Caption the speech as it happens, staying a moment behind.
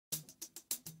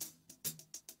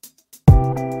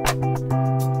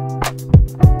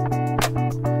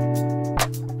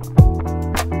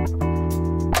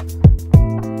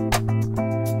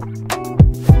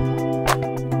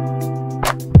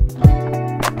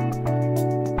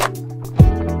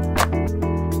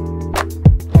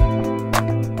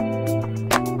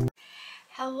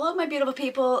beautiful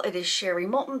people, it is Sherry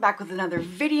Moulton back with another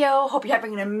video. Hope you're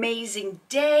having an amazing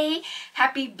day.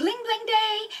 Happy Bling Bling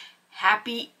Day.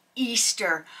 Happy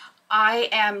Easter. I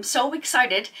am so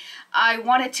excited. I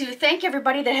wanted to thank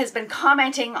everybody that has been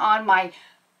commenting on my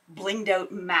blinged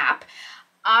out map.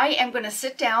 I am going to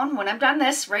sit down when I'm done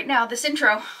this right now, this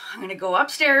intro. I'm going to go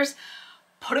upstairs,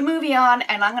 put a movie on,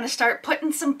 and I'm going to start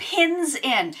putting some pins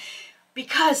in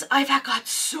because I've got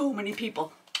so many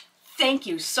people. Thank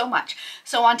you so much.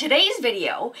 So on today's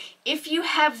video, if you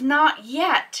have not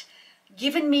yet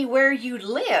given me where you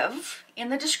live in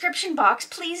the description box,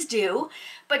 please do,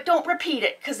 but don't repeat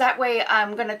it because that way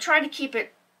I'm going to try to keep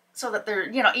it so that they're,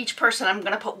 you know, each person I'm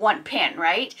going to put one pin,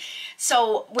 right?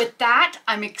 So with that,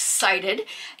 I'm excited.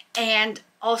 And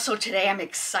also today I'm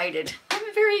excited.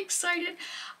 I'm very excited.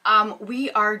 We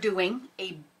are doing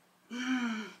a,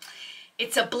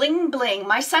 it's a bling bling.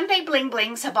 My Sunday bling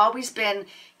blings have always been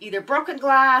either broken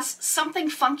glass, something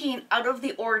funky and out of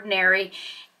the ordinary.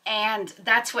 And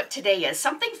that's what today is.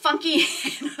 Something funky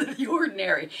and out of the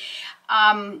ordinary.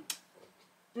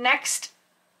 Next,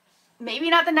 maybe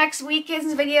not the next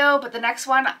weekend's video, but the next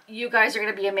one, you guys are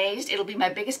going to be amazed. It'll be my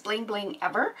biggest bling bling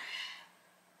ever.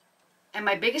 And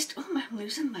my biggest, oh, I'm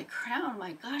losing my crown.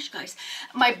 My gosh, guys.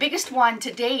 My biggest one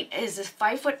to date is a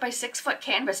 5 by 6 foot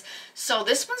canvas. So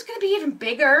this one's going to be even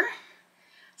bigger.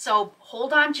 So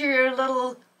hold on to your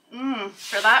little,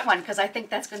 for that one, because I think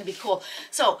that's going to be cool.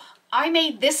 So I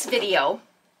made this video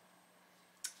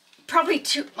probably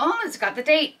it's got the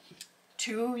date,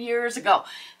 2 years ago.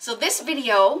 So this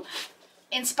video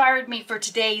inspired me for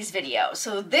today's video.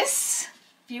 So this,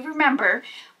 if you remember,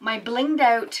 my blinged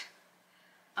out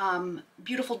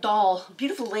beautiful doll,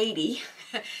 beautiful lady.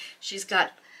 She's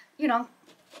got, you know,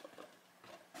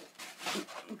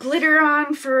 glitter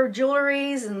on for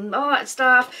jewelries and all that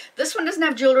stuff. This one doesn't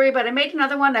have jewelry, but I made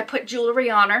another one. I put jewelry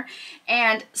on her.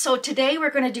 And so today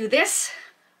we're going to do this,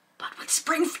 but with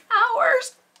spring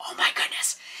flowers. Oh my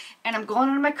goodness. And I'm going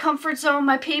into my comfort zone,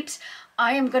 my peeps.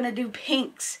 I am going to do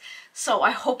pinks. So I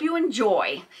hope you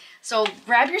enjoy. So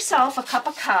grab yourself a cup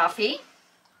of coffee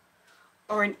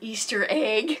or an Easter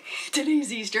egg.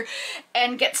 Today's Easter.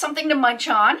 And get something to munch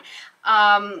on.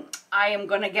 I am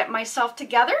going to get myself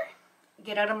together.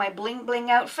 Get out of my bling bling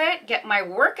outfit. Get my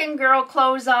working girl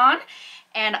clothes on.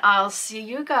 And I'll see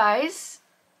you guys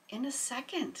in a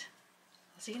second.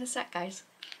 I'll see you in a sec, guys.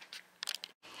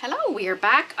 Hello, we are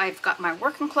back. I've got my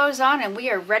working clothes on and we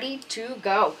are ready to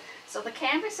go. So the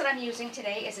canvas that I'm using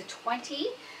today is a 20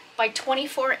 by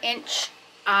 24 inch,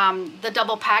 the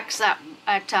double packs that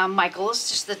at Michael's,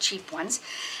 just the cheap ones.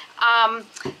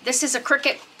 This is a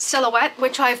CRICUT silhouette,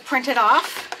 which I've printed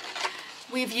off.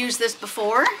 We've used this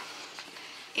before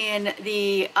in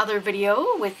the other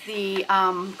video with the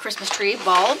Christmas tree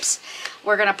bulbs.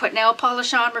 We're gonna put nail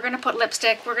polish on, we're gonna put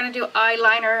lipstick, we're gonna do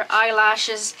eyeliner,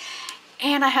 eyelashes,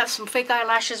 and I have some fake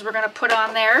eyelashes we're going to put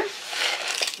on there.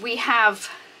 We have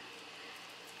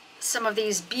some of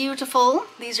these beautiful,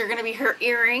 these are going to be her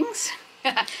earrings.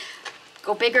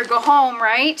 Go big or go home,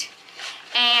 right?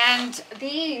 And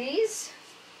these,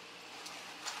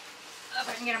 if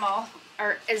I can get them all,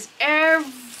 is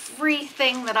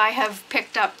everything that I have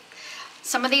picked up.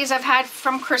 Some of these I've had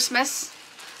from Christmas.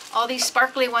 All these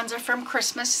sparkly ones are from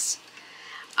Christmas.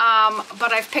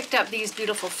 But I've picked up these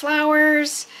beautiful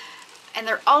flowers. And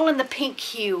they're all in the pink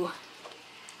hue.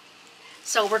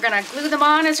 So we're going to glue them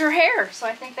on as her hair. So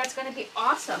I think that's going to be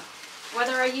awesome.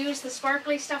 Whether I use the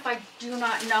sparkly stuff, I do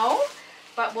not know.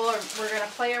 But we're going to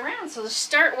play around. So to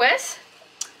start with,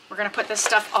 we're going to put this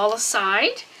stuff all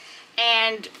aside.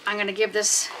 And I'm going to give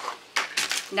this,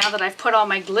 now that I've put all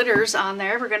my glitters on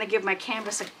there, we're going to give my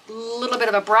canvas a little bit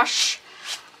of a brush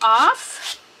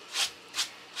off.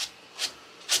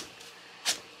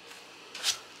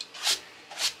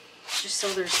 Just so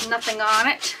there's nothing on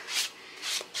it.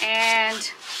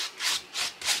 And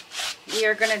we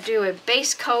are going to do a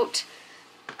base coat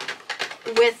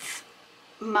with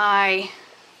my,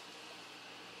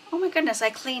 oh my goodness,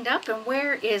 I cleaned up, and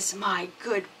where is my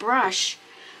good brush?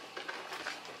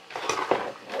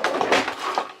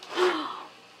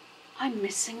 I'm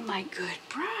missing my good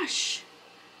brush.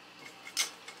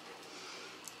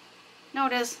 No,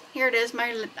 it is. Here it is.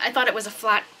 I thought it was a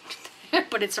flat,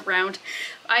 but it's a round.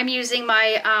 I'm using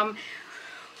my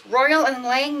Royal and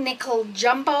Langnickle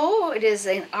Jumbo. It is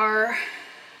an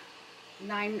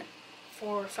R945.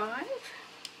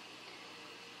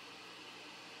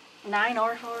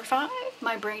 9R45.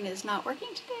 My brain is not working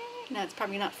today. That's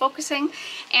probably not focusing.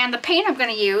 And the paint I'm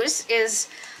going to use is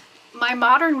my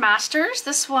Modern Masters.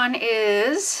 This one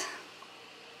is,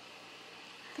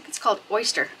 I think it's called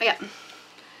Oyster. Oh yeah,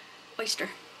 Oyster.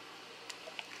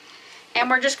 And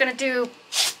we're just going to do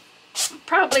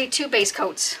probably 2 base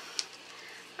coats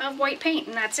of white paint,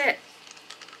 and that's it.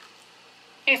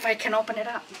 If I can open it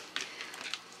up.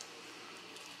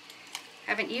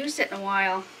 Haven't used it in a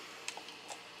while.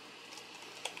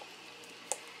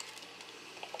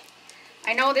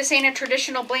 I know this ain't a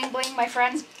traditional bling bling, my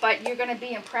friends, but you're going to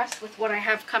be impressed with what I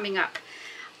have coming up.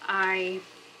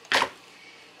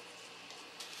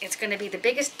 It's going to be the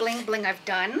biggest bling bling I've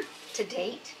done to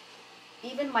date.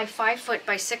 Even my 5-foot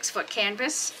by 6-foot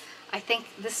canvas, I think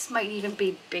this might even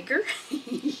be bigger.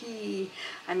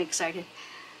 I'm excited.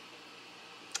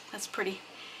 That's pretty.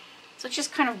 So it's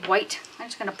just kind of white. I'm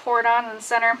just going to pour it on in the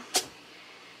center.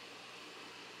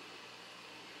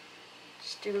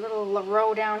 Just do a little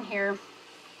row down here.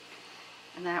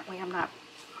 And that way I'm not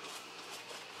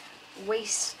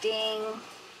wasting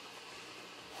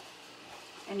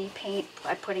any paint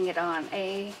by putting it on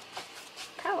a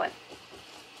palette.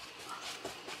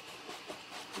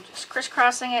 I'm just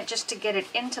crisscrossing it just to get it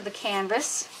into the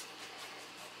canvas.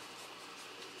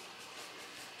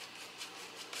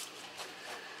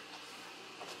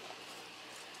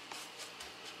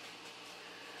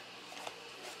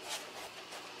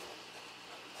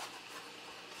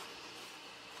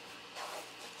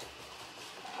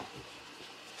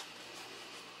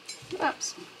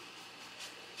 Oops.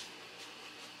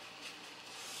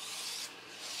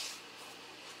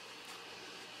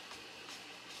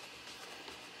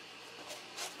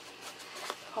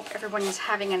 Hope everyone is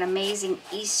having an amazing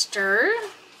Easter.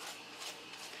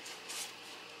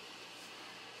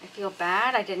 I feel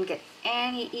bad I didn't get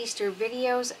any Easter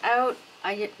videos out.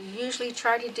 I usually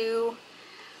try to do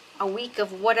a week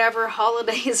of whatever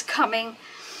holiday is coming,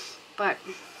 but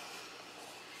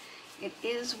it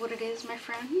is what it is, my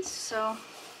friends. So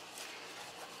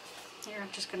here,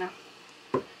 I'm just gonna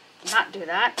not do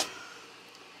that.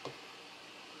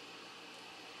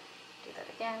 Do that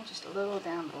again, just a little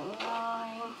down the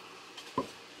line.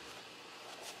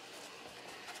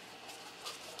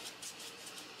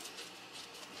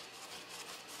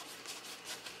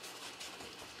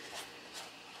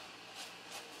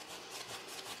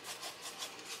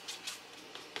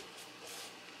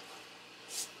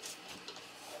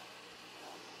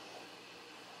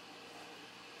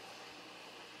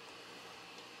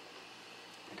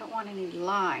 I don't want any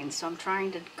lines, so I'm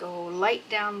trying to go light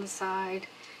down the side.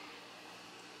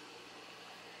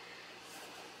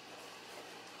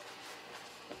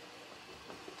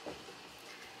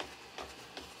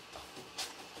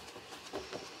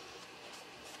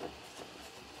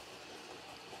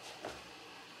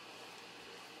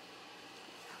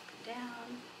 Up and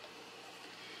down.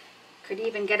 Could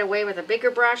even get away with a bigger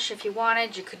brush if you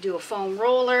wanted. You could do a foam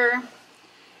roller.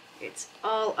 It's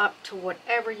all up to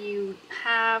whatever you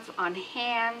have on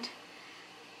hand.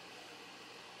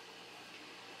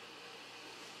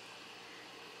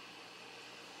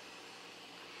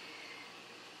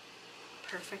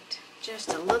 Perfect.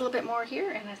 Just a little bit more here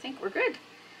and I think we're good.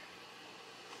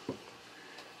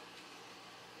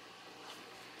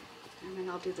 And then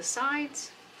I'll do the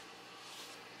sides.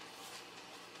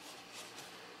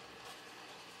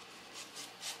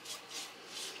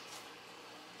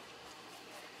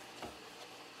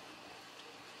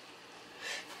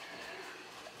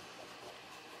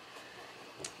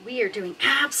 We are doing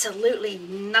absolutely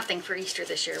nothing for Easter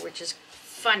this year, which is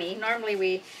funny.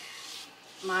 Normally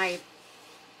my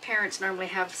parents normally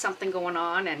have something going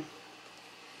on, and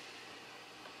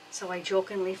so I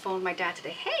jokingly phoned my dad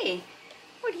today, hey,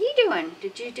 what are you doing?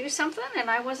 Did you do something? And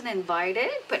I wasn't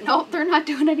invited, but no, they're not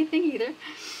doing anything either.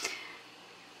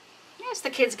 As the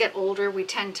kids get older, we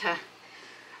tend to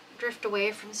drift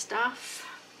away from stuff.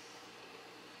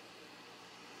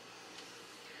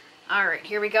 All right,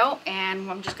 here we go, and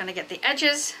I'm just gonna get the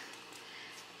edges.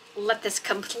 Let this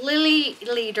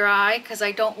completely dry because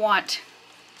I don't want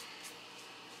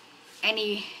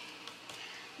any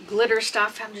glitter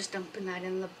stuff. I'm just dumping that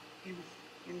in the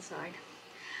inside.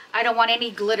 I don't want any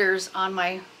glitters on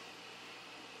my,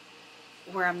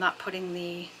 where I'm not putting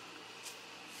the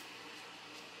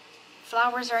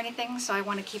flowers or anything, so I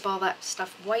want to keep all that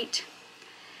stuff white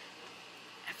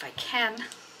if I can.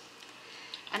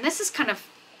 And this is kind of,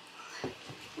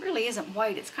 really isn't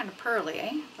white, it's kind of pearly,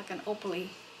 eh? Like an opal-y,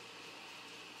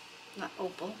 not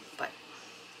opal, but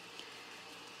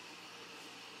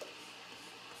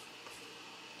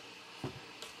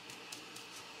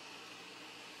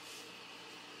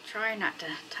try not to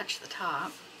touch the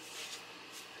top.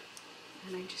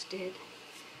 And I just did.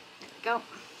 There we go.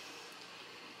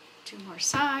 2 more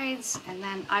sides, and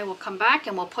then I will come back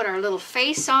and we'll put our little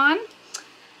face on,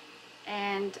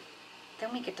 and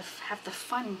then we get to have the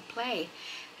fun play.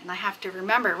 And I have to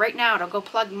remember right now to go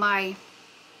plug my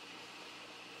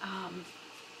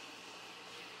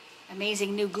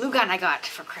amazing new glue gun I got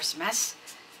for Christmas,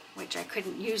 which I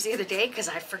couldn't use the other day because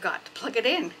I forgot to plug it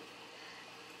in.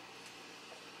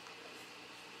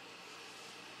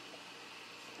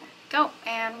 There we go,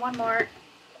 and one more,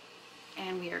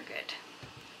 and we are good.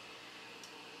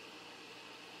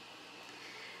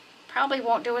 Probably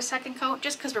won't do a second coat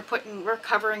just because we're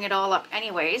covering it all up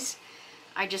anyways.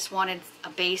 I just wanted a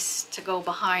base to go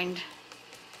behind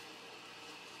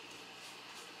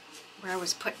where I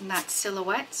was putting that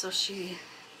silhouette so she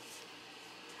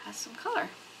has some color.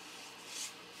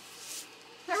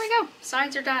 There we go.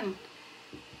 Sides are done.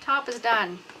 Top is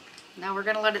done. Now we're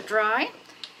gonna let it dry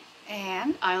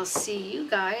and I'll see you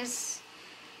guys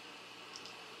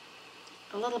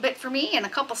a little bit for me and a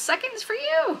couple seconds for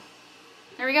you.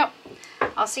 There we go.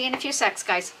 I'll see you in a few secs,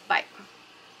 guys. Bye.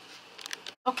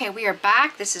 Okay, we are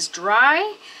back. This is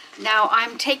dry. Now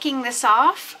I'm taking this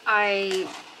off.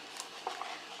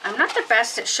 I'm not the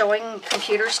best at showing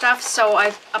computer stuff, so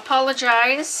I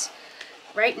apologize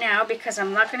right now because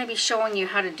I'm not going to be showing you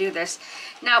how to do this.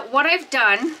 Now what I've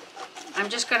done, I'm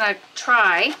just going to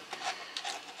try.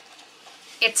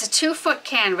 It's a 2-foot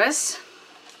canvas,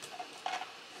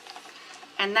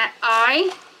 and that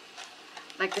eye,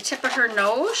 like the tip of her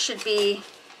nose, should be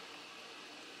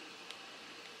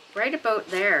right about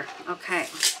there. Okay,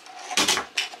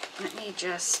 let me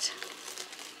just,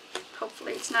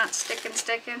 hopefully it's not sticking.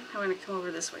 I'm going to come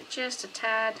over this way just a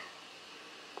tad.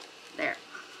 There.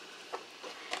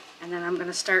 And then I'm going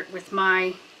to start with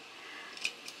my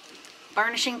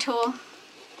varnishing tool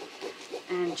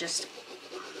and just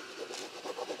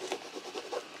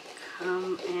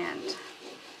come and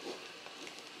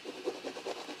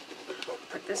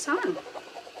put this on.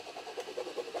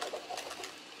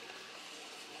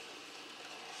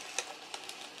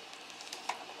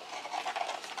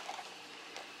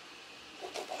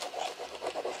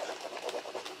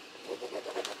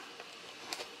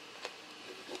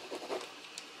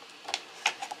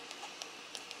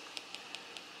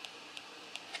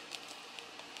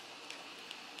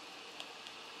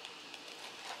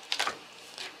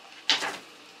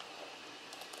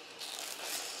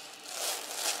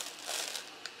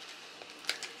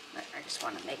 I just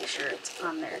want to make sure it's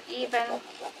on there even.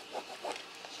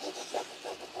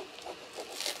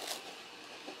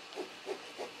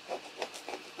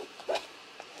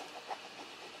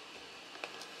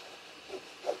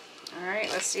 Alright,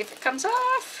 let's see if it comes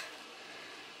off.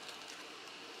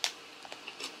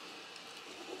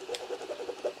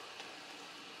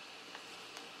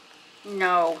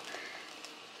 No.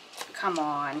 Come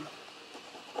on.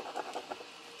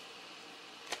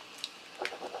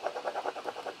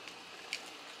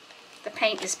 The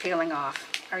paint is peeling off.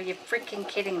 Are you freaking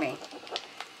kidding me?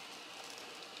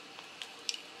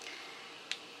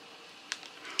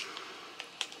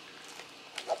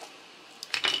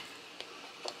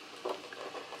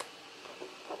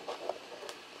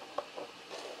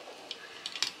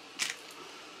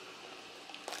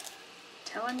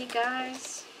 Telling you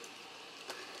guys.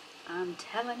 I'm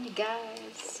telling you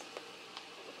guys.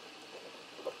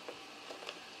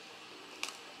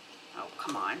 Oh,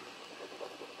 come on.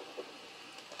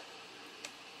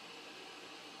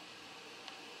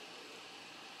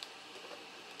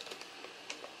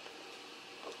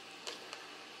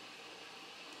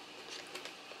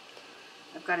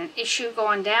 I've got an issue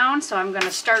going down, so I'm going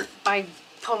to start by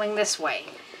pulling this way.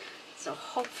 So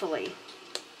hopefully,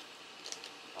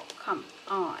 oh, come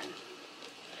on.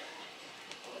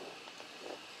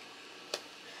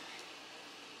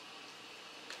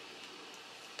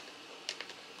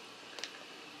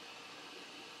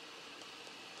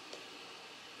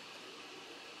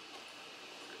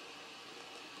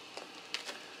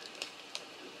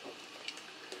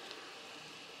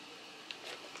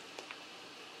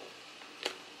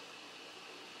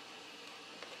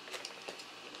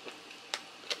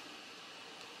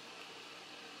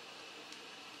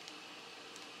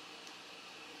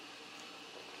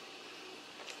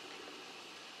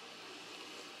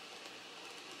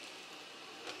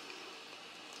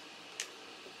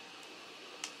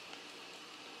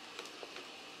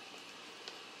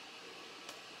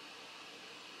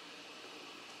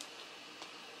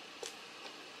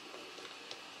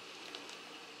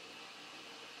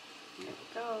 There we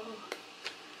go.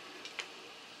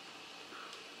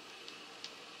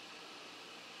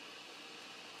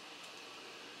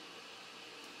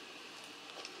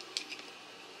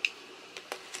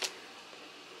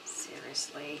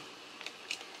 Seriously.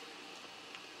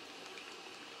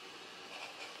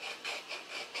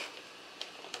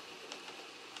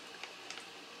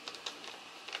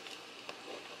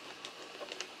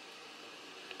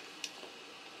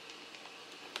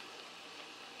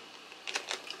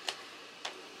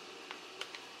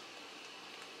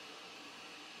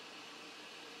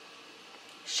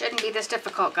 Shouldn't be this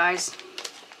difficult, guys.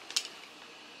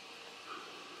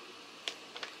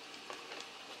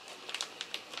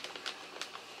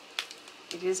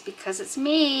 It is because it's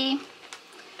me.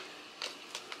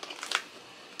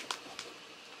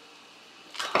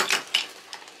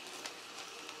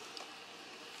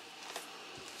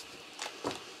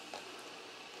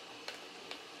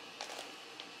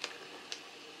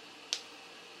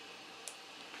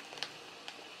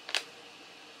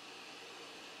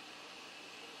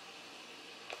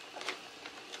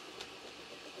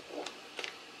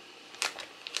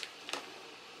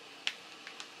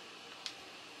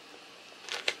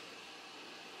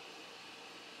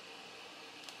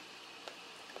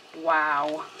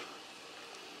 Wow.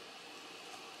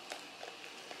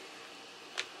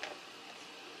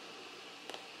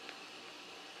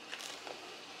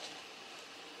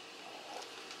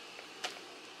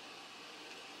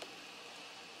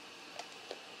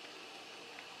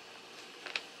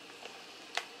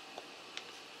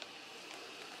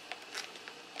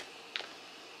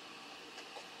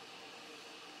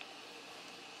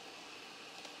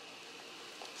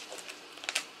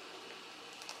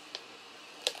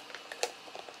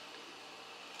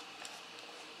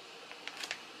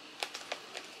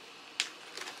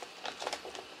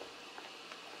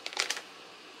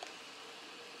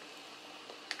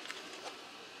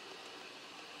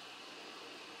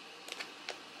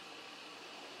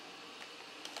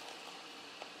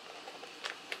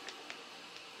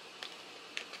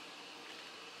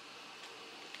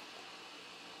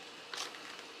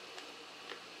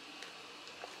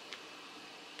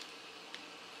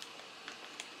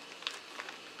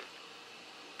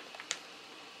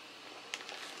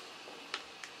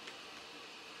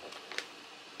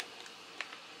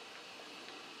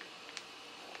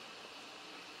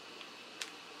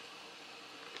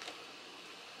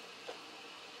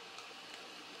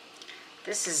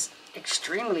 This is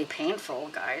extremely painful,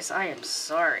 guys. I am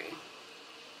sorry.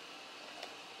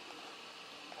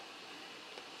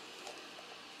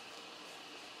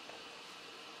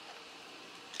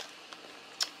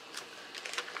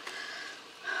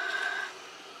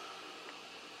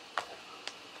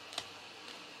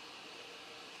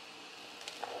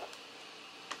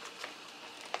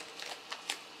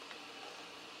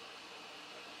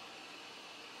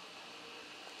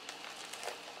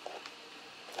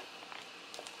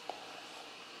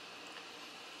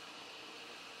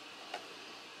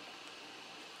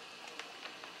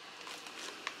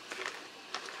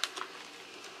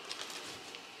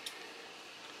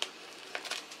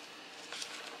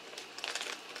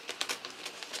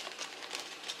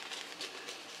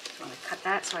 I'm going to cut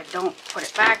that so I don't put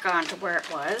it back on to where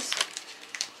it was.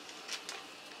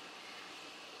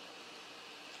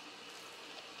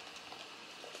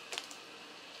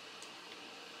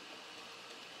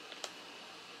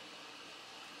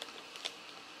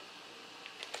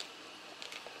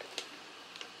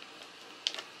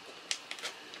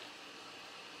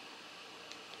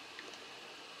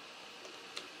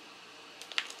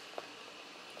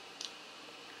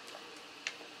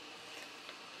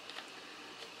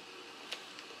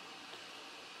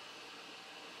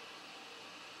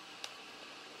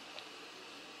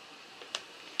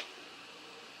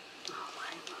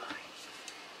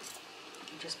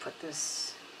 Just put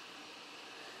this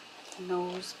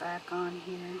nose back on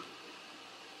here.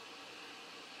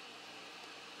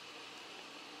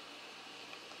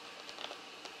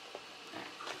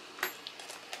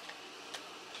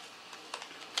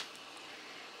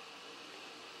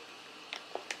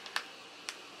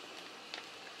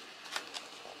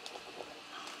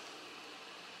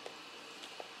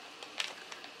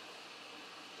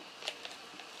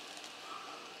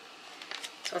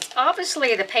 So it's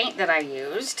obviously the paint that I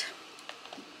used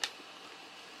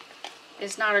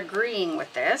is not agreeing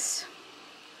with this.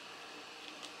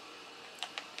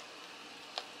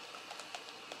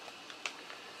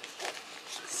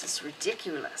 This is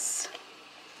ridiculous.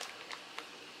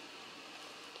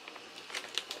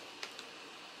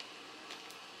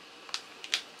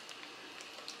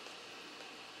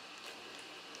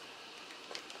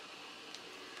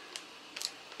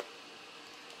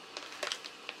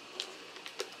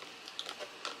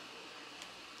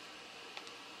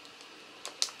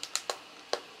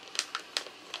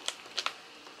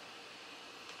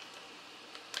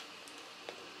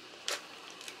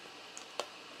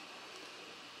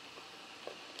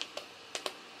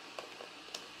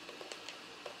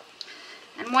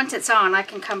 And once it's on, I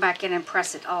can come back in and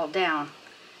press it all down.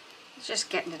 It's just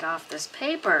getting it off this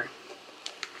paper.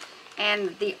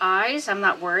 And the eyes, I'm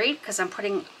not worried because I'm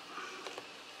putting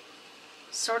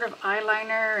sort of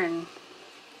eyeliner, and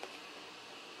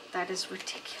that is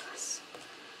ridiculous.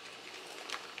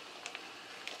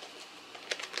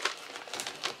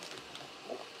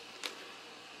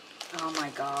 Oh my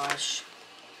gosh.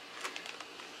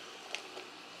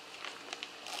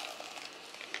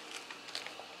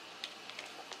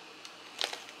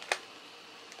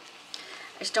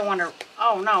 I just don't want to,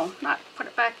 oh no, not put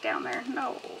it back down there,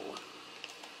 no.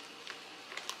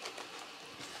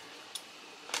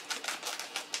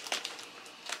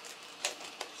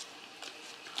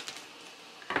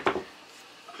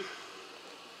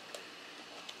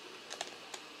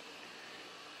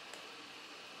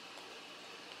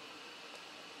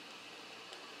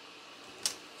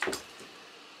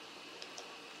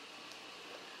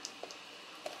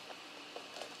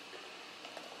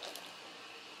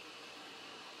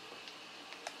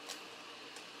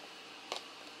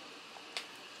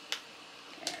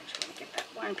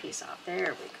 One piece off. There we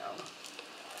go.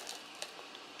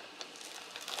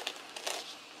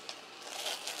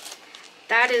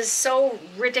 That is so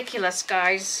ridiculous,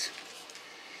 guys.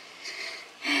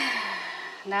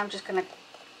 Now I'm just going to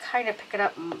kind of pick it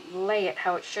up and lay it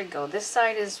how it should go. This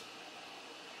side is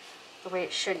the way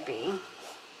it should be.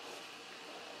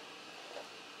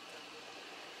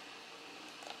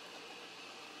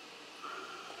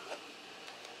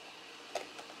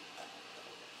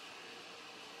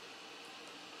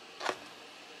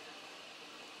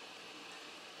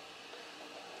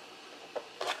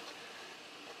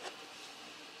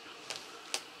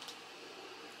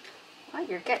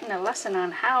 You're getting a lesson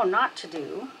on how not to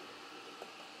do,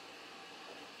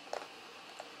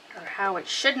 or how it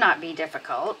should not be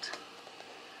difficult.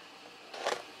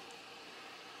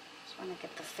 Just want to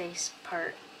get the face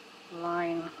part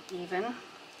line even. I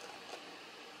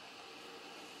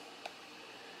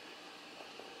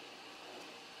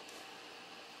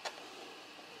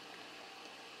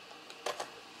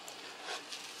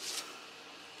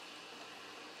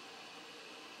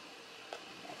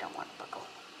don't want to buckle.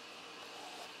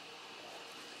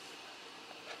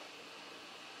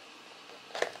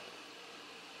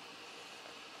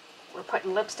 We're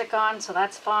putting lipstick on, so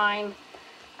that's fine.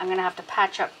 I'm going to have to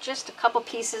patch up just a couple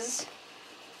pieces.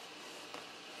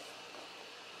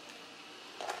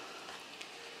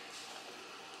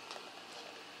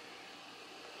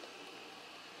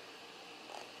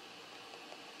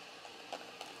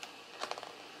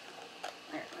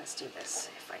 There, let's do this,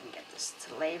 if I can get this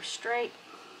to lay straight.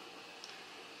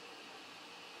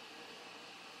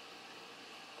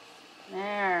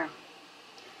 There.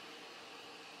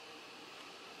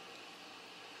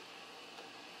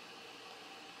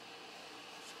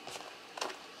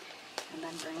 And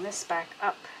then bring this back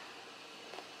up.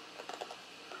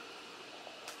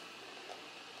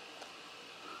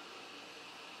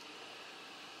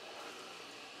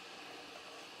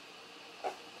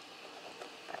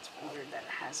 That's weird that it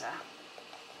has a...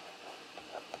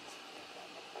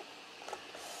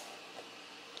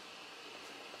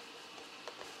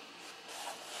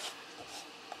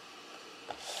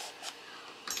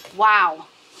 Wow,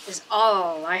 is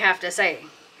all I have to say.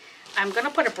 I'm going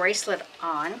to put a bracelet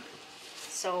on.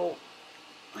 So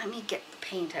let me get the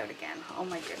paint out again. Oh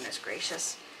my goodness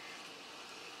gracious.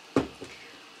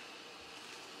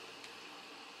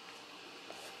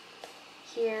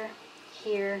 Here,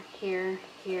 here, here,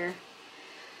 here.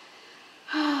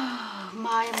 Oh,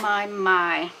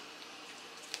 my.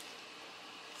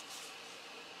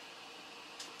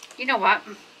 You know what?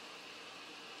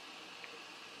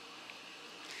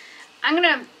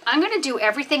 I'm gonna do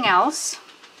everything else,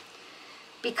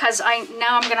 because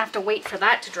now I'm gonna have to wait for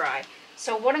that to dry.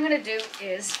 So what I'm gonna do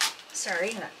is,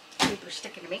 sorry, that paper's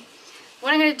sticking to me.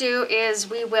 What I'm gonna do is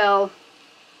we will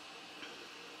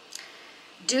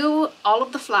do all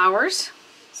of the flowers.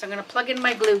 So I'm gonna plug in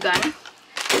my glue gun.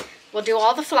 We'll do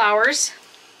all the flowers,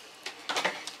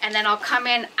 and then I'll come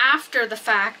in after the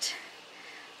fact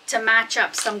to match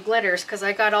up some glitters, because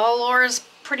I got all Laura's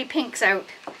pretty pinks out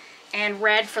and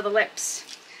red for the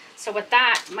lips. So with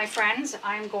that, my friends,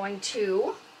 I'm going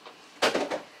to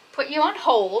put you on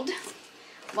hold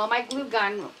while my glue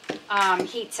gun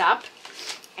heats up,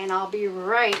 and I'll be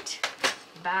right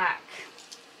back.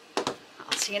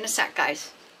 I'll see you in a sec,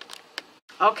 guys.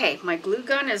 Okay, my glue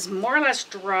gun is more or less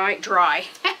dry,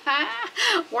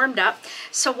 warmed up.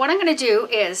 So what I'm gonna do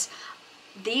is,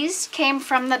 these came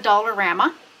from the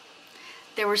Dollarama.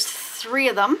 There was 3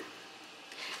 of them.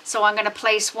 So I'm going to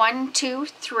place 1, 2,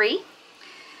 3.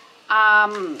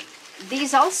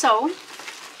 These also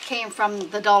came from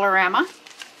the Dollarama,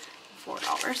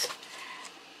 $4.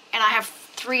 And I have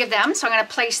 3 of them, so I'm going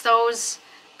to place those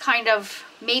kind of,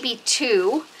 maybe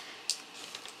 2.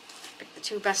 Pick the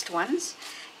 2 best ones.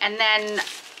 And then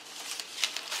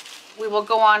we will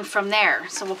go on from there.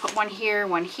 So we'll put 1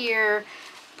 here,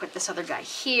 put this other guy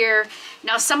here.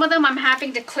 Now some of them I'm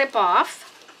having to clip off,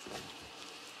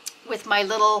 with my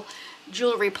little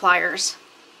jewelry pliers.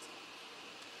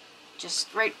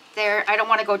 Just right there. I don't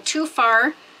want to go too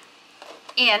far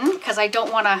in because I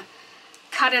don't want to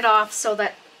cut it off so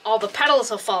that all the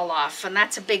petals will fall off, and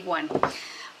that's a big one.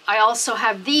 I also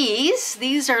have these.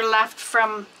 These are left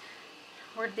from,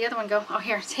 where'd the other one go? Oh,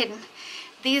 here, it's hidden.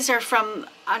 These are from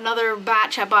another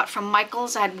batch I bought from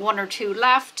Michael's. I had 1 or 2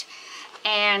 left,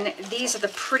 and these are the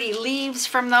pretty leaves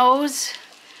from those.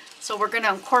 So we're going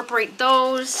to incorporate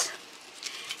those,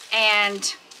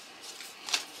 and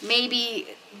maybe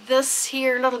this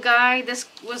here little guy. This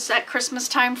was at Christmas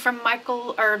time from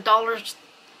Michael, or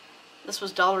this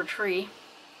was Dollar Tree.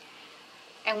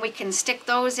 And we can stick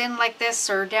those in like this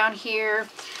or down here.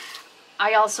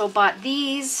 I also bought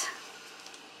these.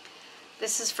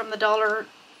 This is from the dollar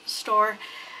store.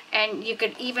 And you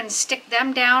could even stick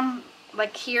them down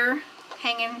like here,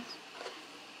 hanging.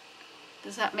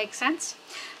 Does that make sense?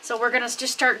 So we're gonna just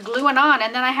start gluing on.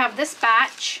 And then I have this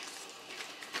batch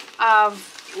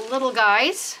of little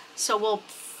guys. So we'll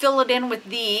fill it in with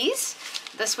these.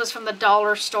 This was from the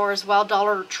dollar store as well,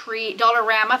 Dollar Tree,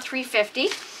 Dollarama,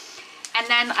 $3.50. And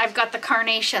then I've got the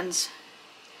carnations,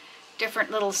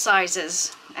 different little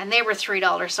sizes, and they were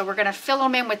 $3. So we're gonna fill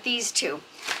them in with these two.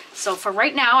 So for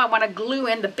right now, I wanna glue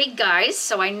in the big guys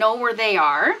so I know where they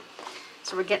are.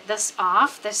 So we get this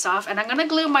off, and I'm gonna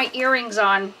glue my earrings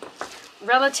on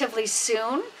relatively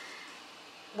soon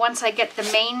once I get the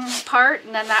main part,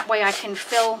 and then that way I can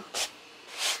fill.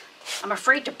 I'm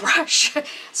afraid to brush.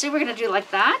 So we're gonna do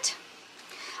like that.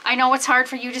 I know it's hard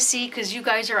for you to see because you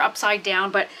guys are upside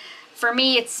down, but for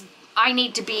me, I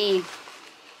need to be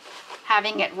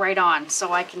having it right on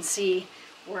so I can see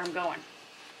where I'm going.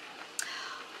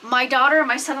 My daughter and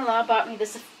my son-in-law bought me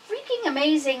this freaking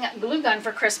amazing glue gun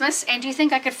for Christmas, and do you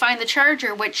think I could find the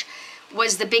charger, which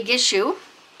was the big issue?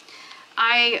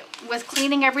 With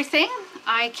cleaning everything,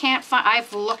 I can't find,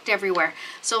 I've looked everywhere.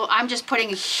 So I'm just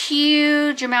putting a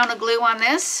huge amount of glue on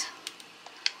this.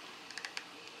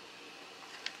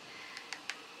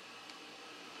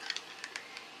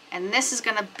 And this is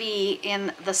going to be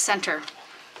in the center.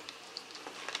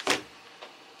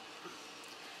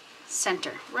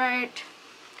 Center, right?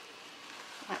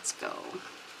 Let's go.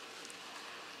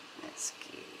 Let's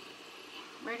get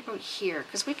right about here,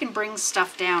 because we can bring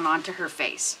stuff down onto her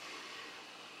face.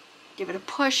 Give it a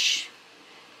push.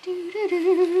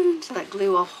 So that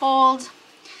glue will hold.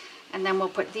 And then we'll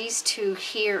put these two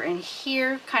here and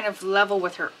here, kind of level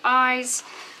with her eyes.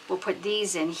 We'll put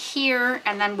these in here,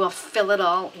 and then we'll fill it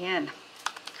all in.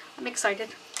 I'm excited.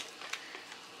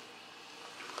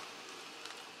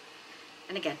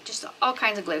 And again, just all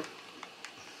kinds of glue.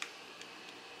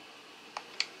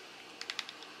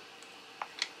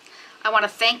 I want to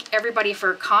thank everybody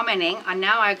for commenting, and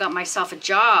now I got myself a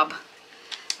job.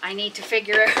 I need to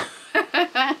figure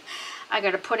out, I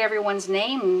got to put everyone's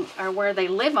name or where they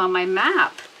live on my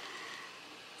map.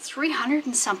 300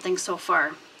 and something so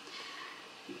far.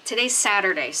 Today's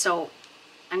Saturday, so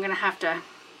I'm gonna have to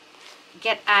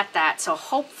get at that. So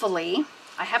hopefully,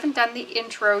 I haven't done the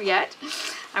intro yet.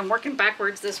 I'm working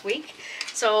backwards this week.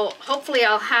 So hopefully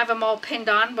I'll have them all pinned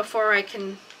on before I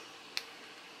can.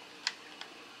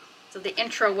 So the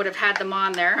intro would have had them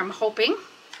on there, I'm hoping.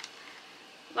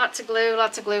 Lots of glue,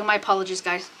 lots of glue. My apologies,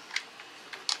 guys.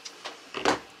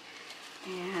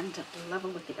 And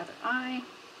level with the other eye.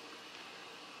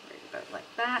 Right about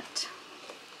like that.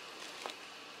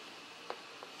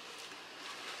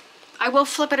 I will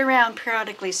flip it around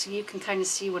periodically so you can kind of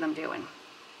see what I'm doing.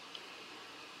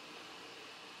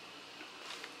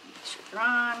 Make sure they're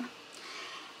on.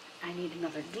 I need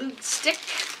another glued stick.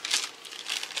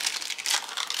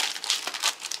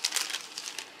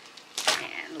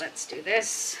 And let's do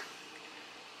this.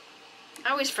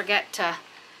 I always forget to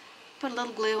put a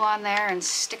little glue on there and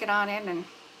stick it on in, and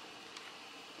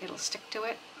it'll stick to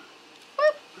it.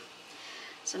 Whoop.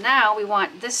 So now we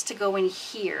want this to go in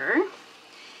here.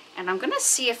 And I'm going to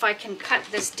see if I can cut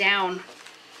this down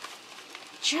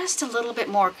just a little bit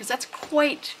more, because that's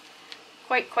quite.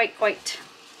 I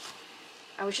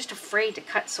was just afraid to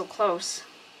cut so close.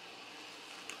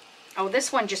 Oh,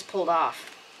 this one just pulled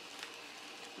off.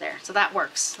 There, so that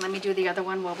works. Let me do the other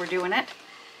one while we're doing it.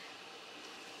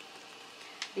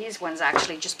 These ones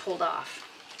actually just pulled off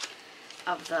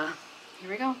of the,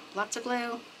 here we go, lots of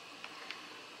glue.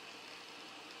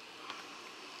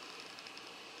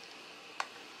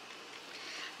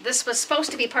 This was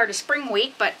supposed to be part of spring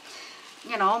week, but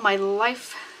you know, my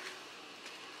life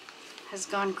has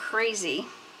gone crazy.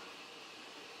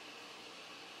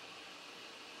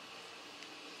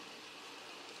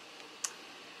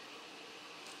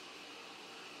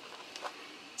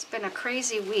 It's been a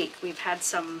crazy week. We've had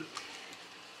some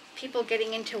people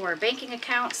getting into our banking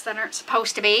accounts that aren't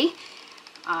supposed to be.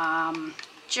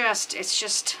 It's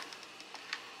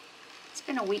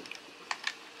been a week.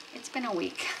 It's been a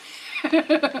week.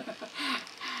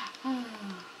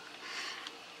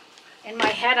 In my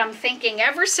head, I'm thinking,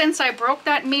 ever since I broke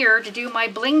that mirror to do my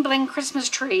Bling Bling Christmas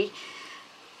tree,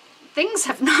 things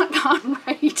have not gone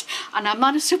right. And I'm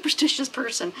not a superstitious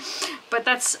person, but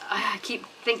that's, I keep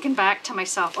thinking back to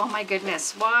myself, oh my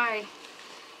goodness, why?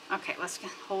 Okay, let's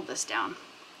hold this down.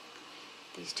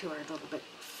 These two are a little bit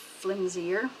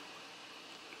flimsier.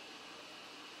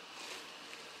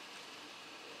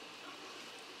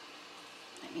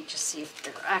 Let me just see if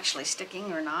they're actually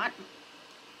sticking or not.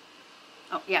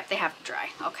 Oh, yeah, they have to dry.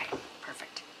 Okay,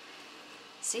 perfect.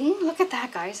 See, look at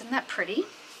that, guys. Isn't that pretty?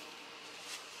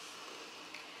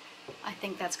 I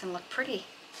think that's going to look pretty.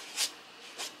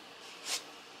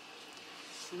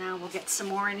 So now we'll get some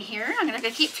more in here. I'm going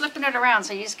to keep flipping it around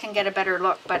so you just can get a better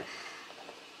look, but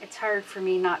it's hard for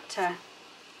me not to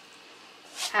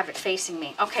have it facing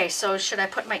me. Okay, so should I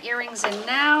put my earrings in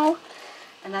now?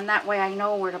 And then that way I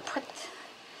know where to put.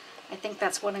 I think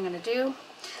that's what I'm going to do.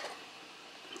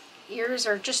 Ears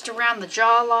are just around the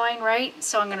jawline, right?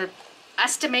 So I'm going to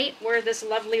estimate where this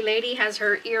lovely lady has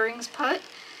her earrings put.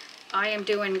 I am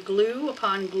doing glue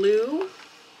upon glue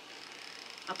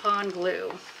upon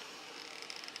glue.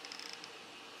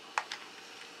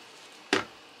 I'm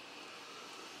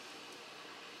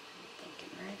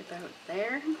thinking right about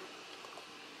there.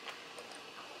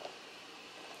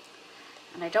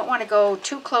 And I don't want to go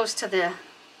too close to the, I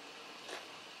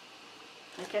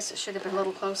guess it should have been a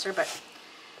little closer, but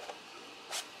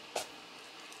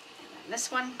this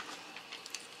one,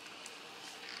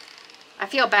 I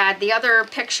feel bad. The other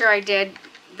picture I did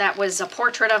that was a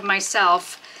portrait of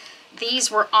myself, these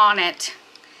were on it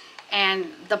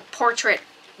and the portrait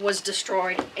was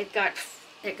destroyed. It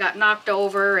got knocked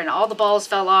over and all the balls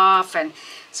fell off, and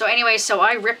so anyway, so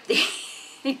I ripped the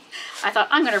I thought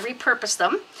I'm going to repurpose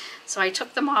them, so I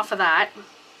took them off of that,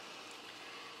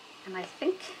 and I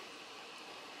think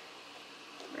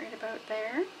right about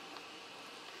there.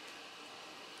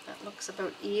 That looks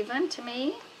about even to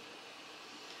me.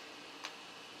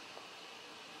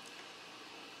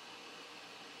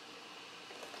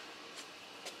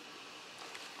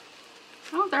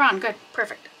 Oh, they're on. Good.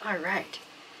 Perfect. All right.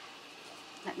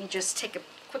 Let me just take a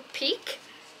quick peek.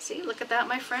 See, look at that,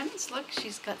 my friends. Look,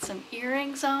 she's got some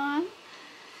earrings on.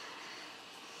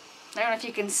 I don't know if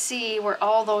you can see where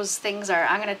all those things are.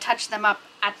 I'm going to touch them up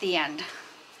at the end.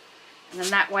 And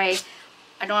then that way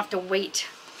I don't have to wait.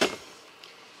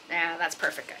 Yeah, that's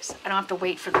perfect, guys. I don't have to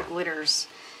wait for the glitters.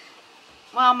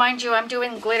 Well, mind you, I'm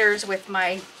doing glitters with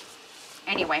my...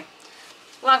 Anyway,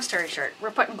 long story short,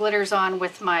 we're putting glitters on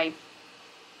with my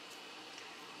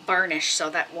varnish, so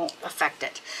that won't affect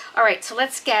it. All right, so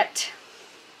let's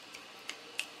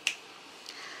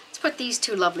put these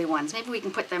two lovely ones. Maybe we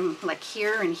can put them like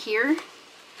here and here.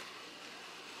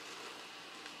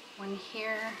 One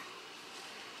here,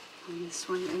 and this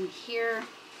one in here.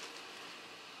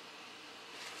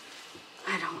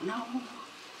 I don't know.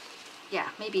 Yeah,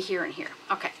 maybe here and here.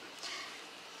 Okay.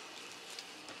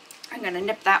 I'm going to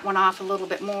nip that one off a little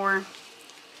bit more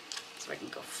so I can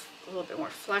go a little bit more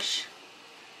flush.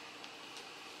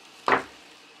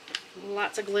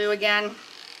 Lots of glue again.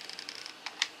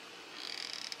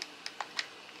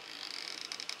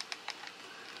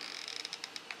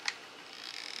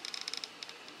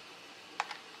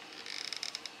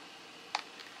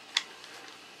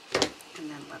 And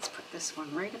then let's put this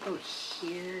one right about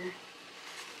here.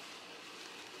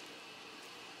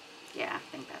 Yeah, I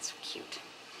think that's cute.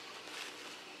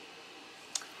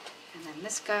 And then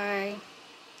this guy,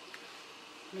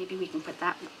 maybe we can put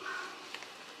that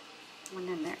one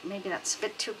in there. Maybe that's a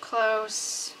bit too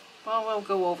close. Well, we'll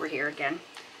go over here again.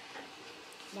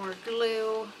 More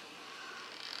glue.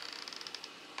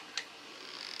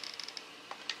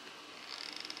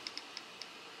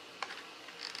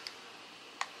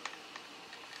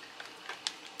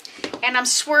 And I'm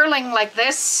swirling like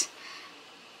this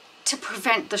to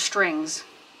prevent the strings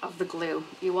of the glue.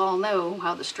 You all know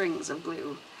how the strings of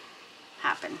glue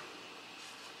happen.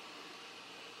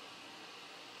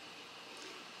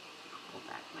 Hold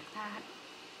that like that.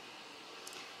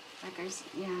 That goes,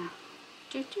 yeah.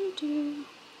 Do, do, do.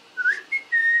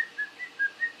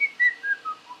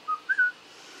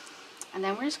 And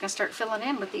then we're just going to start filling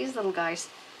in with these little guys.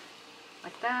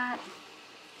 Like that.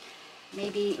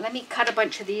 Maybe, let me cut a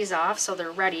bunch of these off so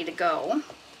they're ready to go.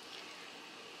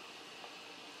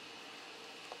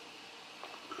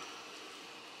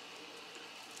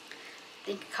 I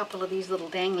think a couple of these little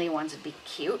dangly ones would be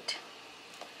cute.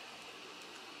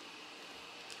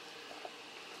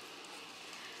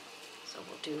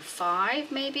 do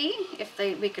 5 maybe, if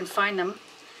we can find them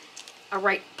a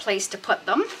right place to put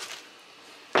them.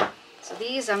 So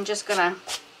these I'm just gonna,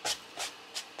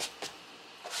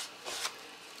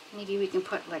 maybe we can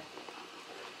put like,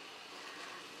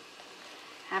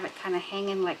 have it kind of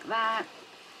hanging like that,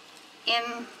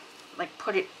 in, like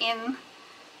put it in,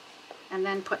 and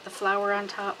then put the flower on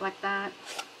top like that.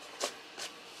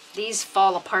 These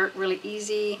fall apart really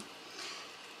easy.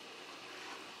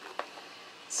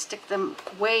 Stick them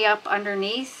way up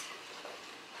underneath,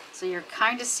 so you're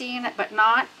kind of seeing it, but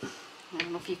not. I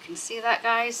don't know if you can see that,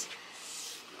 guys.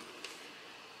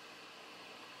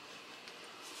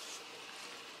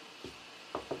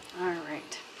 All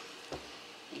right.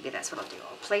 Maybe that's what I'll do.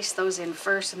 I'll place those in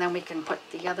first, and then we can put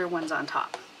the other ones on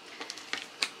top.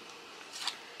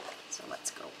 So let's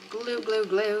go glue, glue,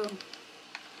 glue.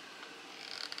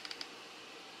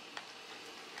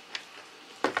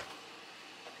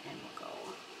 And we'll go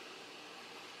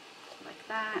like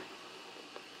that,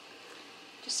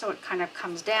 just so it kind of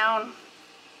comes down.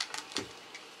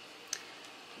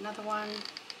 Another one.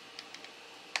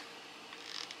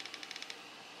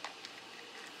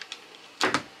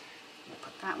 We'll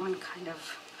put that one kind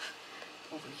of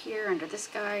over here under this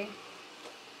guy.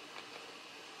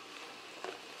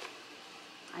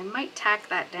 I might tack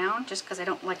that down just because I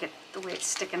don't like it the way it's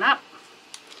sticking up.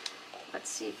 Let's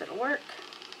see if it'll work.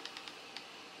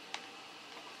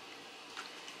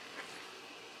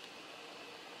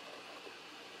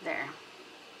 There.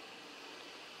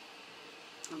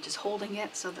 I'm just holding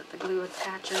it so that the glue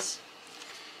attaches.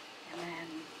 And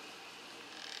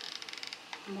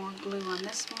then more glue on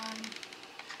this one.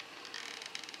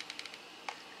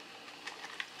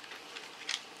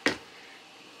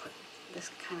 Put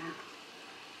this kind of,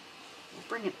 we'll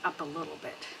bring it up a little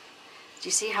bit. Do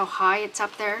you see how high it's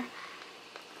up there?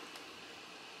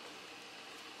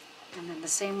 And then the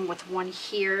same with one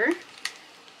here.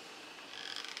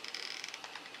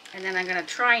 And then I'm going to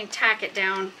try and tack it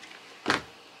down,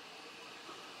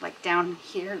 like down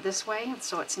here this way,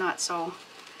 so it's not so.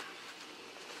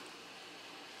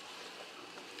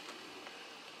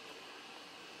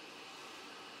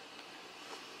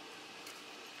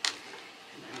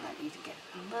 And then I need to get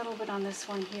a little bit on this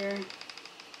one here.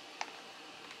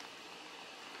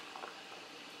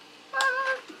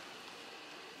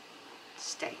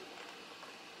 Stay.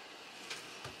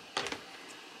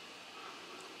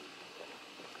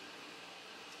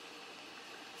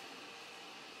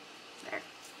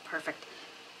 Perfect.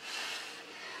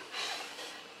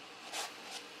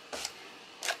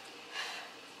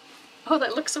 Oh,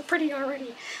 that looks so pretty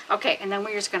already. Okay, and then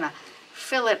we're just gonna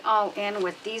fill it all in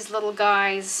with these little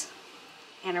guys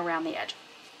and around the edge.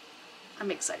 I'm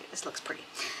excited. This looks pretty.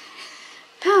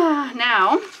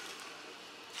 Now,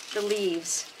 the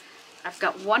leaves. I've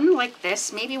got one like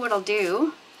this. Maybe what I'll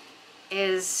do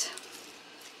is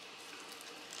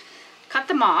cut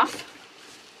them off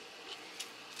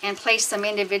and place them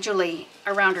individually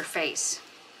around her face.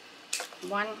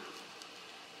 1,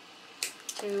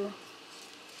 2,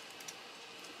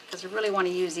 because I really want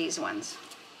to use these ones,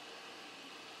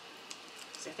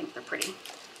 because I think they're pretty.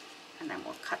 And then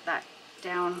we'll cut that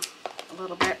down a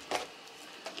little bit.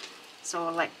 So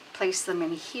I'll like place them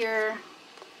in here,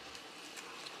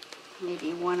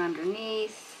 maybe one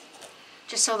underneath,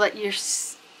 just so that you're,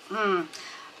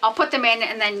 I'll put them in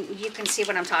and then you can see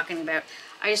what I'm talking about.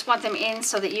 I just want them in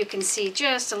so that you can see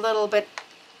just a little bit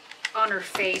on her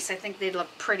face. I think they'd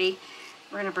look pretty.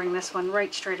 We're going to bring this one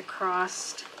right straight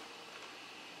across.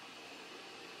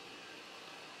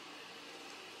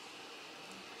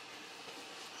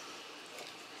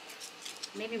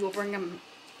 Maybe we'll bring them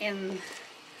in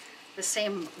the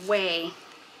same way.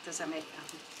 Does that make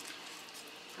sense?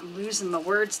 I'm losing my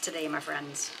words today, my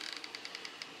friends.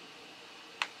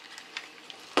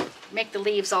 Make the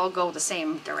leaves all go the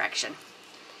same direction.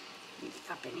 Maybe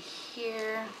up in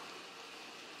here.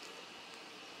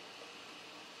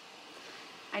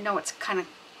 I know it's kind of,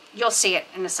 you'll see it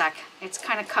in a sec. It's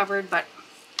kind of covered, but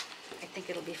I think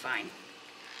it'll be fine.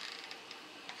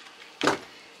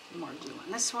 More glue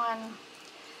on this one.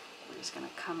 We're just going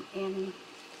to come in like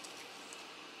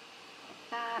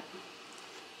that.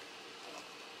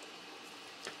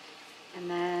 And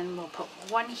then we'll put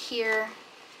one here.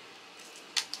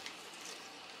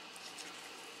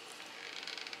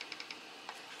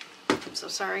 I'm so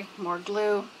sorry, more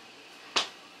glue.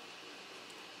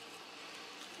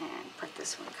 And put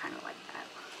this one kind of like that,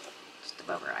 just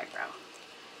above her eyebrow.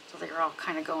 So they're all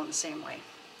kind of going the same way.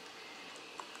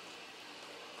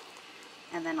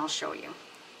 And then I'll show you.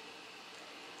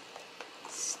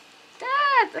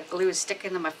 The glue is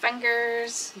sticking to my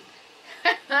fingers.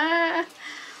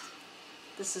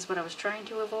 This is what I was trying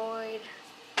to avoid.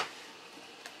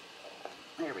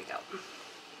 There we go.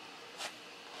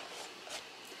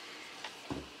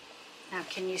 Now,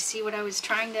 can you see what I was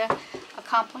trying to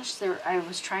accomplish? There, I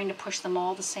was trying to push them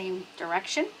all the same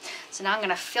direction. So now I'm going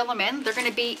to fill them in. They're going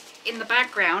to be in the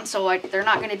background, so they're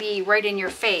not going to be right in your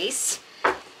face.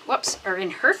 Whoops, or in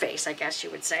her face, I guess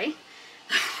you would say.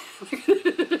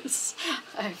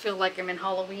 I feel like I'm in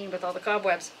Halloween with all the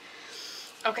cobwebs.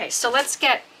 Okay, so let's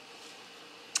get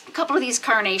a couple of these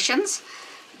carnations.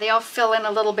 They all fill in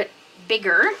a little bit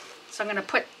bigger. So I'm going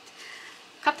to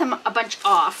cut them a bunch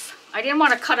off. I didn't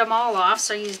want to cut them all off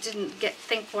so you didn't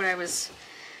think what I was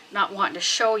not wanting to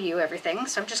show you everything.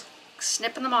 So I'm just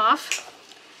snipping them off.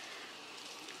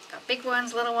 Got big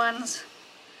ones, little ones.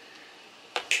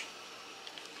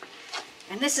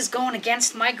 And this is going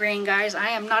against my grain, guys. I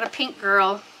am not a pink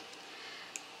girl,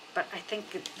 but I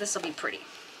think this will be pretty.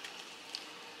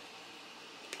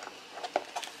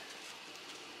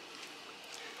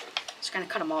 Just going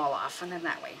to cut them all off, and then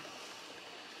that way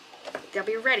they'll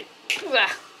be ready.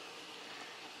 Ugh.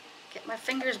 Get my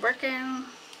fingers working.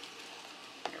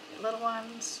 Little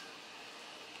ones.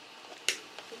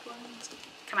 Big ones.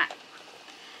 Come on.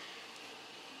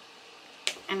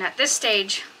 And at this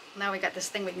stage, now we got this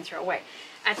thing we can throw away.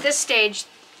 At this stage,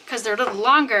 because they're a little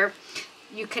longer,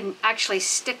 you can actually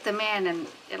stick them in and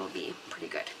it'll be pretty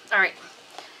good. All right,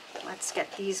 let's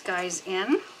get these guys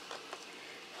in.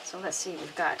 So let's see,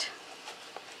 we've got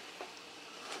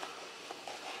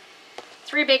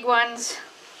 3 big ones,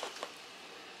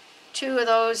 2 of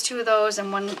those,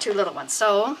 and 2 little ones.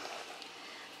 So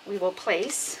we will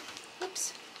place,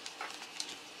 oops,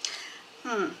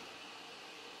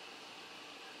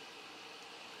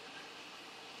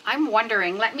 I'm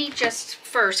wondering, let me just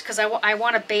first, because I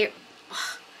want to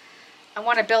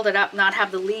build it up, not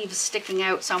have the leaves sticking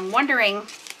out. So I'm wondering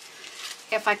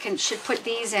if I should put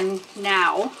these in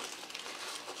now,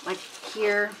 like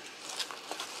here,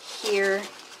 here,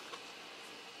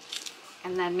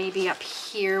 and then maybe up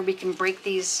here we can break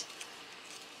these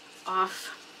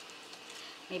off.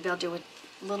 Maybe I'll do a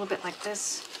little bit like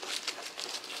this.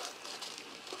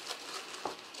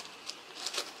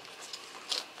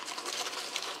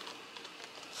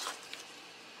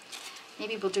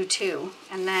 Maybe we'll do 2,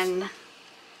 and then,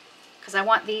 because I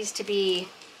want these to be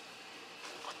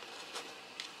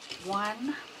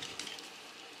 1.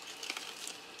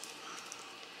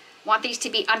 Want these to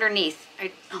be underneath.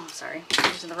 Oh, sorry,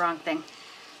 I'm using the wrong thing.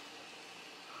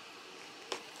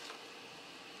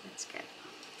 Let's get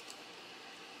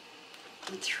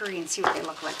 3 and see what they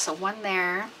look like. So 1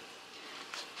 there,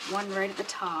 1 right at the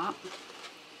top,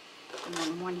 and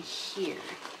then 1 here.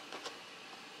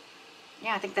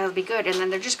 Yeah, I think that would be good. And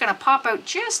then they're just going to pop out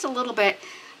just a little bit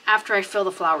after I fill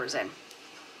the flowers in.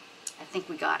 I think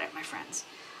we got it, my friends.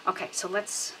 Okay, so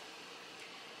let's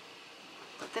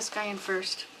put this guy in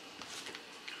first.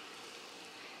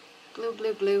 Glue,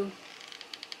 glue, glue.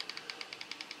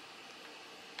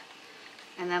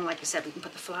 And then, like I said, we can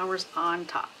put the flowers on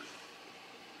top.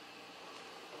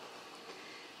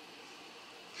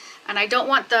 And I don't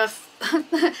want the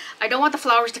I don't want the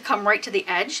flowers to come right to the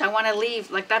edge. I want to leave,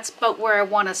 like, that's about where I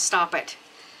want to stop it.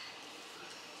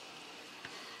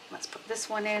 Let's put this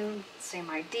one in, same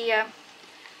idea.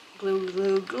 Glue,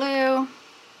 glue, glue. I'm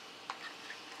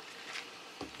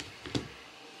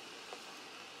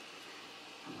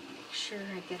going to make sure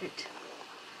I get it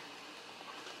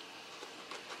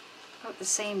about the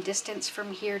same distance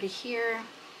from here to here.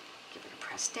 Give it a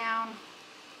press down.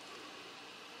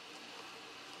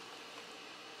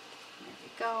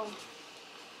 Go.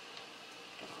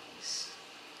 Get all these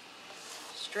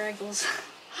straggles.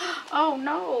 Oh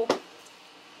no!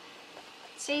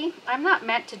 See, I'm not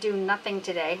meant to do nothing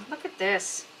today. Look at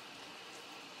this.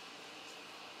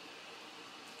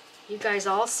 You guys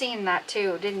all seen that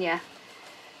too, didn't you?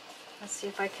 Let's see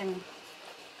if I can.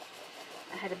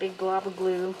 I had a big blob of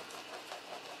glue.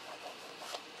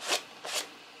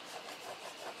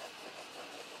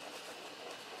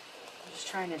 I'm just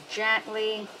trying to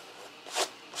gently.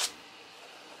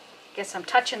 Guess I'm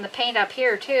touching the paint up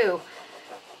here too.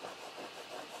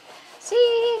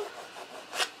 See?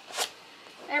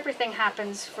 Everything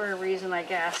happens for a reason, I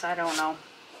guess. I don't know.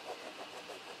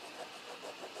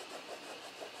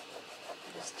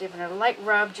 Just giving it a light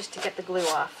rub just to get the glue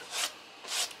off.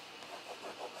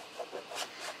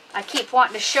 I keep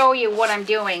wanting to show you what I'm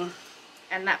doing,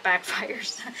 and that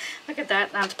backfires. Look at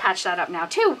that. I have to patch that up now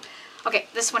too. Okay,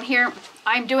 this one here,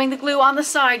 I'm doing the glue on the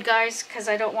side, guys, because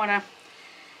I don't want to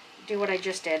do what I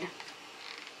just did.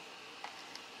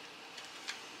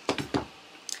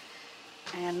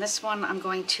 And this one I'm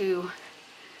going to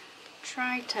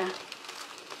try to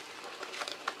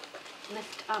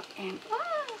lift up and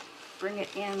bring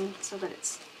it in so that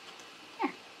it's,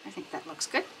 yeah, I think that looks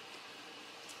good.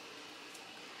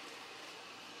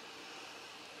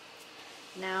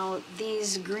 Now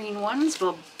these green ones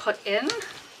we'll put in.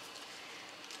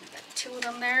 I've got 2 of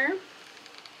them there.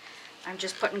 I'm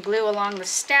just putting glue along the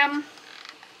stem,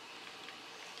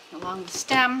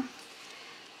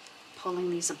 pulling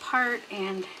these apart,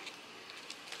 and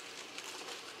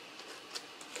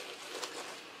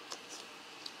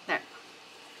there.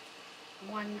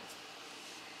 One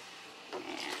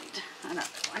and another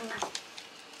one.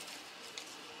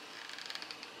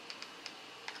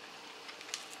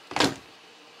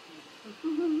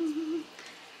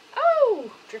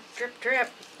 Oh, drip, drip,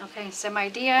 drip. Okay, same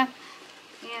idea.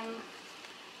 And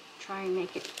try and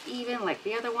make it even like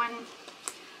the other one.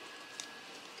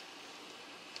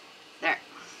 There.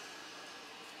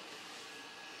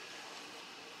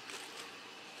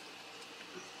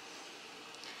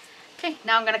 Okay,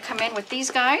 now I'm going to come in with these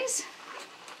guys.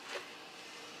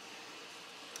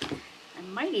 I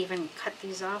might even cut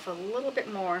these off a little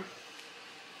bit more.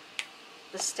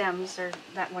 The stems, or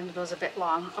that one goes a bit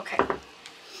long. Okay.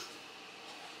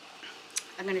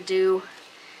 I'm going to do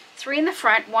 3 in the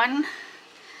front, 1,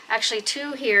 actually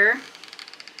 2 here.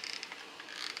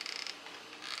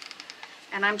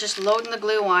 And I'm just loading the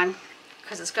glue on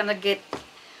because it's going to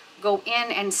go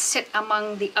in and sit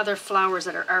among the other flowers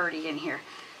that are already in here.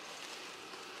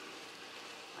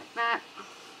 Like that.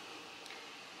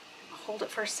 I'll hold it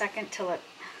for a second till it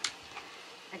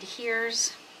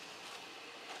adheres.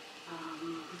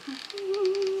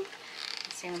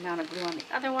 Same amount of glue on the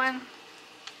other one.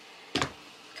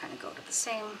 Kind of go to the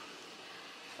same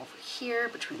over here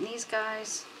between these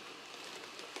guys.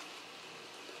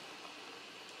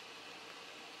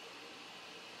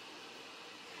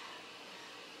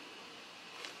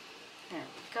 There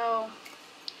we go.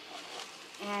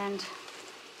 And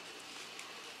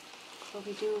will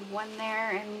we do 1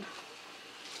 there and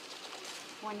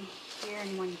 1 here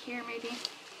and 1 here maybe?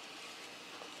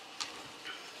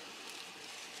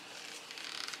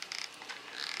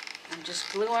 I'm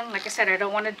just gluing. Like I said, I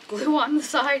don't want to glue on the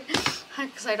side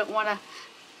because I don't want to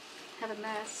have a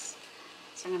mess.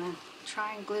 So I'm going to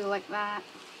try and glue like that.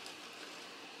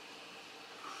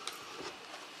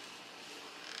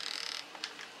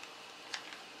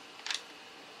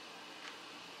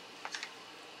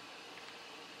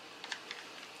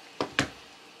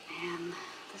 And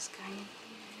this guy in here.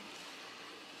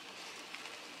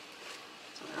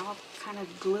 So they're all kind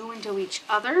of glue into each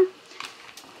other.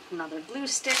 Another glue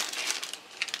stick.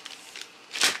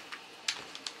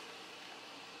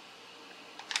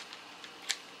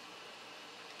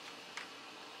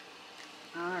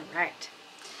 All right.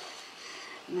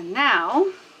 And then now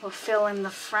we'll fill in the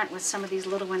front with some of these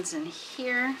little ones in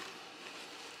here.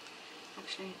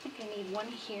 Actually, I think I need 1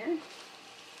 here.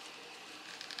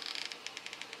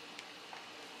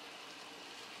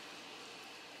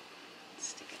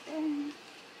 Stick it there.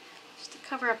 Just to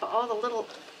cover up all the little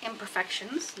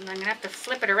imperfections. And I'm going to have to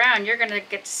flip it around. You're going to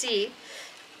get to see.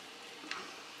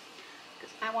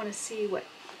 Because I want to see what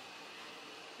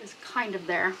is kind of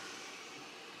there.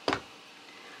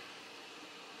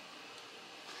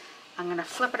 I'm going to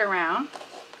flip it around.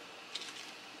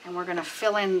 And we're going to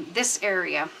fill in this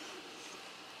area.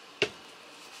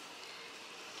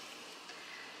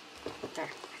 There.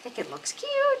 I think it looks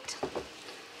cute.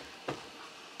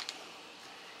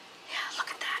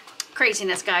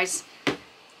 Craziness, guys.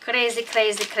 Crazy,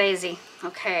 crazy, crazy.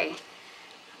 Okay.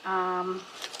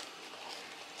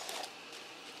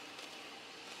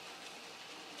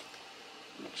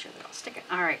 Make sure that I'll stick it.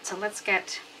 All right, so let's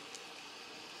start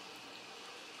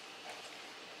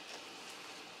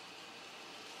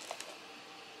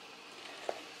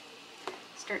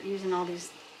using all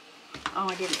these. Oh,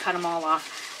 I didn't cut them all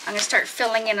off. I'm going to start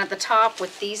filling in at the top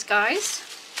with these guys.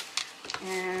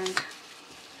 And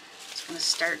I'm going to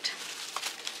start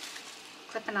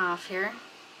clipping off here.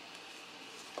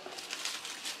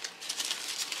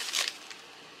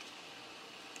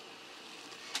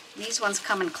 These ones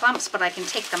come in clumps, but I can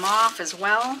take them off as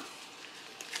well.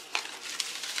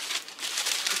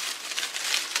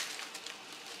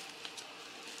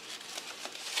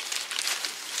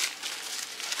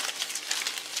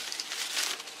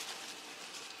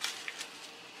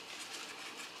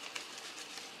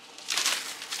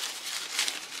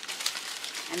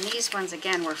 And these ones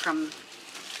again were from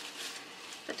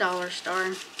the dollar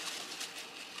store.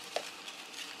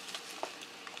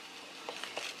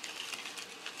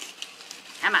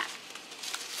 Come on.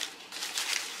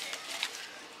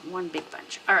 1 big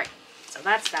bunch. All right, so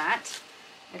that's that.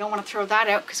 I don't want to throw that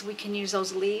out because we can use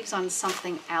those leaves on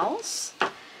something else.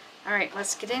 All right,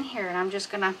 let's get in here, and I'm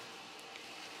just gonna,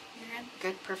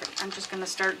 good, perfect. I'm just gonna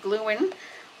start gluing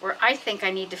where I think I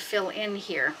need to fill in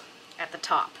here at the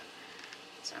top.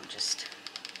 So I'm just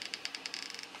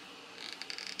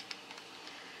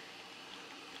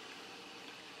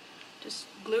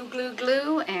glue, glue,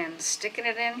 glue, and sticking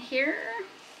it in here.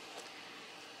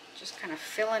 Just kind of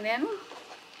filling in.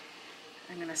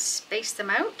 I'm gonna space them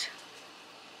out.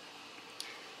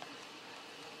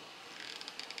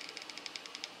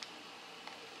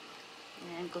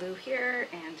 And glue here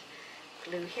and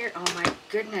glue here. Oh my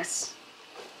goodness.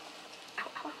 Ow,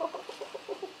 ow, ow,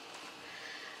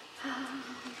 ow.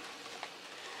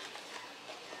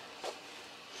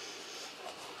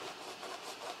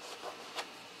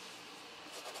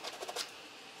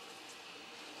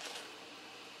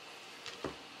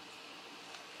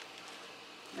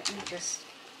 Let me just,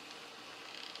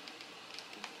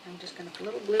 I'm just going to put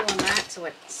a little glue on that so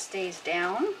it stays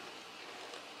down.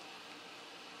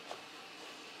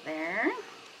 There.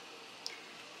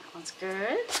 That one's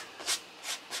good.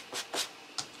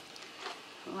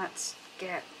 Let's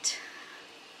get,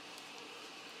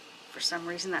 for some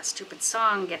reason that stupid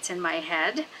song gets in my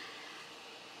head.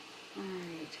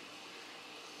 Alright.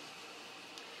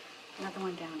 Another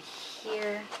one down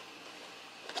here.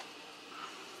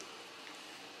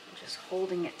 I'm just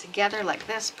holding it together like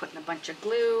this, putting a bunch of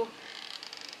glue.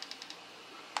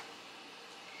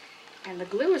 And the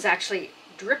glue is actually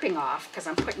dripping off because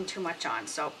I'm putting too much on,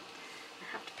 so I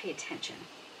have to pay attention.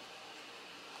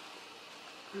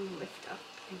 I'll lift up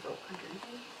and go underneath.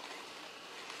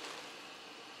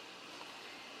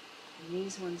 And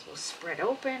these ones will spread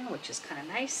open, which is kind of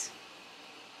nice.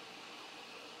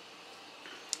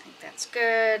 I think that's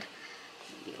good.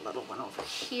 Maybe a little one over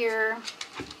here.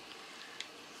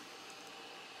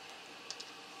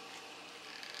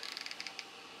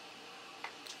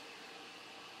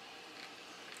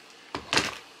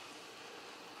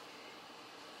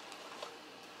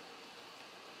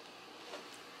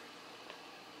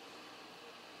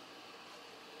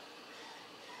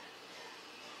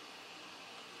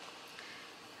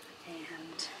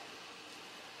 And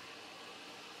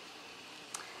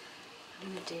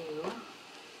I'm going to do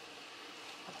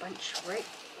a bunch right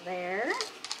there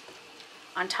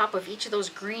on top of each of those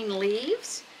green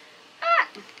leaves. Ah!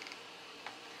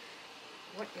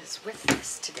 What is with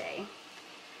this today?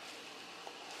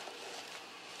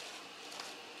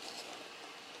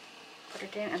 Put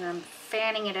it in, and I'm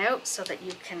fanning it out so that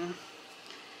you can,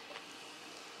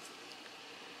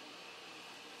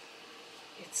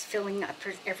 it's filling up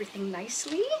everything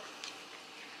nicely.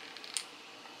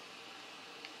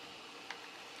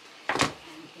 And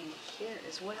in here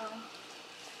as well.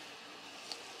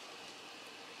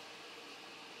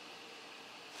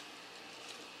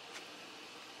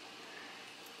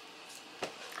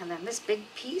 And then this big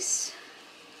piece,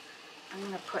 I'm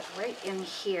going to put right in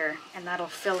here, and that'll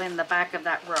fill in the back of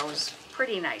that rose.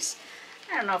 Pretty nice.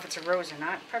 I don't know if it's a rose or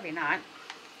not. Probably not.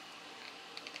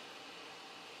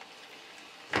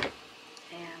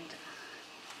 And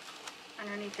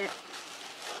underneath it,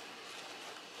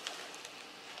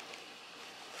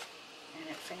 and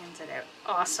it fans it out.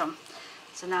 Awesome.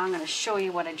 So now I'm going to show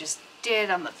you what I just did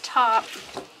on the top.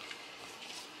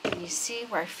 And you see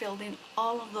where I filled in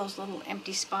all of those little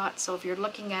empty spots. So if you're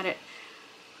looking at it,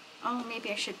 oh,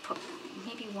 maybe I should put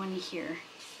maybe one here.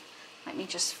 Let me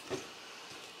just,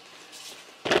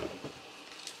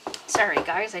 sorry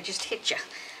guys, I just hit you.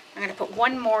 I'm going to put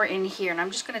one more in here, and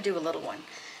I'm just going to do a little one.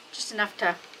 Just enough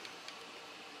to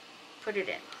put it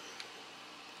in.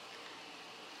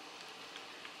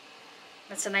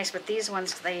 That's so nice with these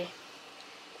ones, they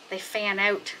fan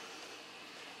out.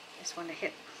 I just want to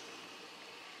hit.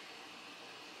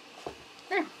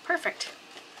 There, perfect.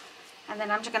 And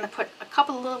then I'm just going to put a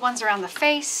couple of little ones around the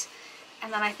face,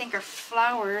 and then I think our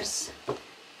flowers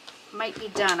might be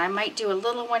done. I might do a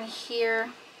little one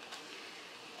here,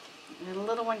 and a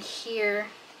little one here.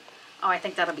 Oh, I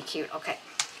think that'll be cute. Okay.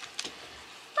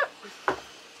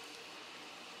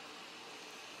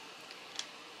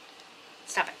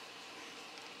 Stop it.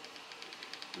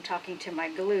 I'm talking to my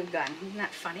glue gun. Isn't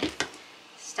that funny?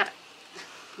 Stop it.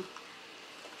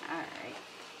 All right.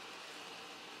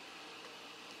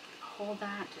 Hold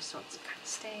that just so it kind of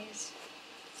stays.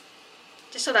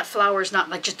 Just so that flower's not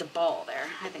like just a ball there.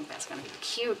 I think that's going to be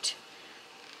cute.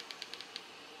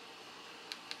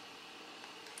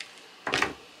 And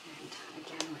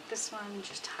again with this one,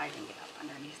 just hiding it up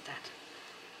underneath that.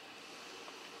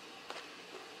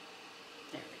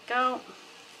 There we go.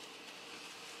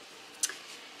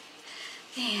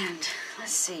 And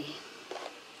let's see.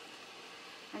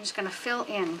 I'm just going to fill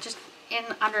in, just in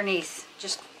underneath,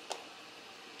 just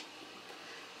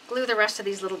glue the rest of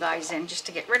these little guys in just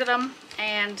to get rid of them,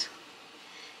 and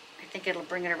I think it'll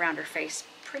bring it around her face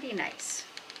pretty nice.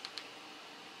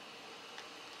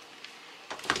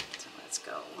 So let's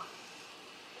go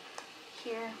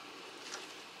here.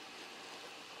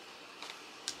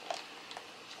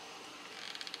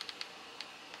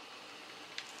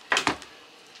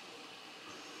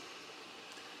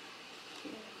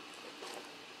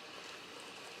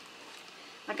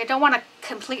 Like, I don't want to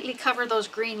completely cover those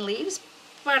green leaves,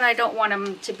 but I don't want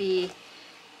them to be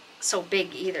so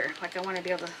big either. Like, I want to be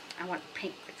able to, I want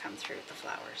pink to come through with the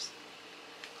flowers.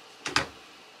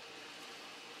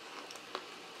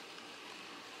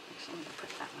 Actually, I'm going to put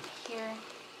that one here.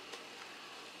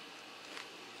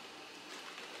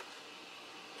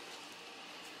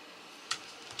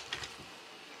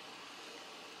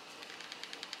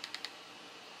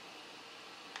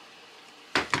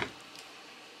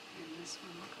 This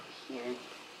one will go here.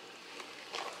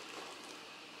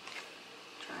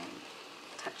 Try and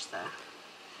touch the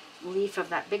leaf of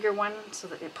that bigger one so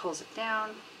that it pulls it down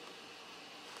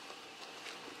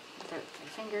without my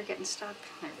finger getting stuck.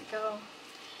 There we go.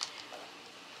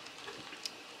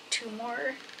 2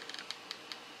 more.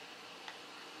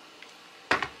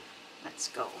 Let's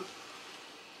go.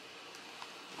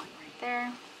 1 right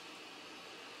there.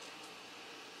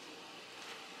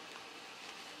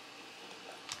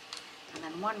 And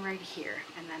then 1 right here,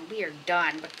 and then we are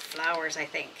done with the flowers, I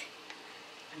think,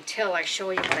 until I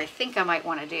show you what I think I might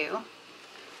want to do.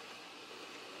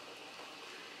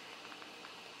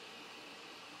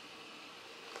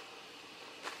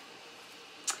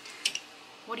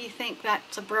 What do you think?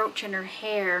 That's a brooch in her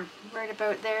hair, right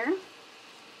about there.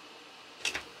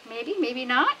 Maybe, maybe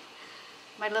not.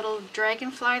 My little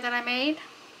dragonfly that I made.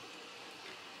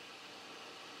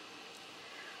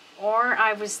 Or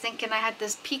I was thinking I had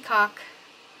this peacock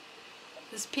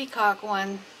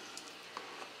one.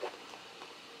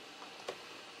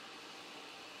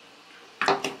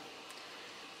 I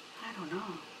don't know.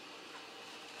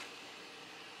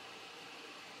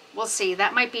 We'll see.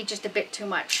 That might be just a bit too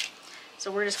much.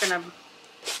 So we're just gonna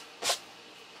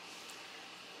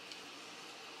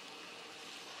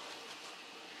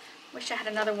wish I had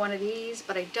another one of these,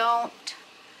 but I don't.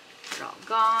 They're all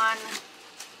gone.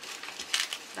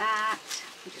 That.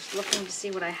 I'm just looking to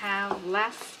see what I have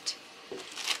left.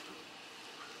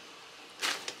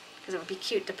 Because it would be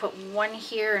cute to put 1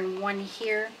 here and 1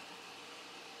 here.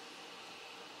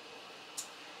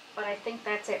 But I think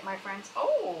that's it, my friends.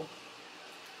 Oh!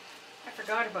 I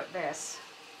forgot about this.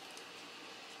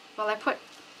 Well,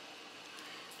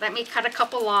 let me cut a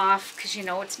couple off, because you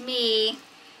know it's me.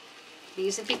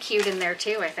 These would be cute in there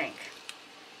too, I think.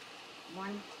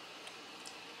 1.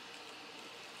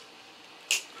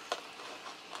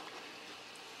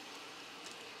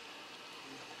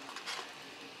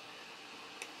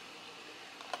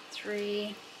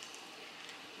 3.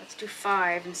 Let's do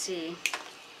 5 and see.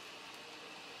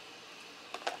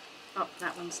 Oh,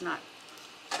 that one's not.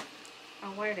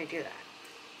 Oh, why did I do that?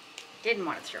 Didn't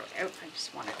want to throw it out. I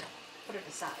just wanted to put it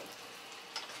aside.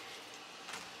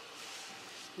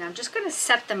 Now I'm just going to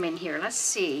set them in here. Let's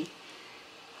see.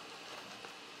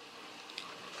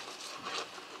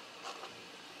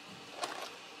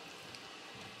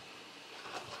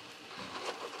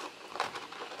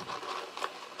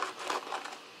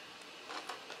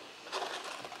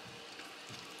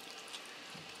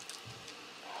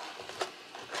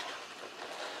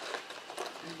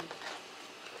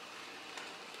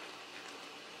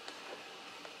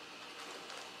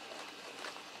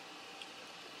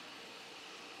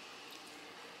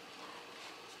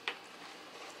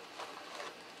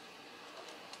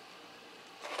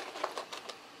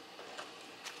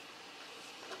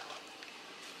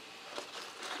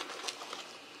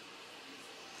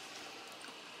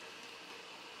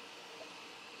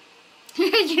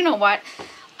 You know what?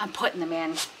 I'm putting them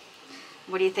in.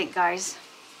 What do you think, guys?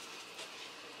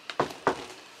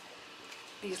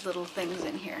 These little things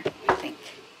in here. I think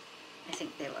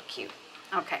they look cute.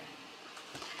 Okay.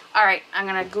 All right, I'm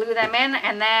gonna glue them in,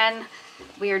 and then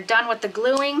we are done with the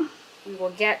gluing. We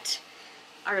will get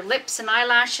our lips and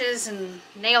eyelashes and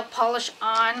nail polish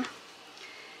on,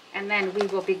 and then we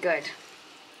will be good.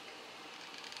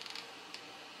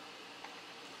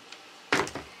 And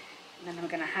then I'm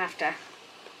gonna have to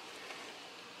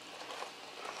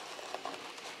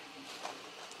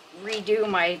redo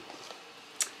my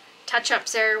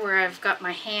touch-ups there where I've got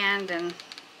my hand and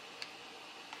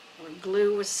where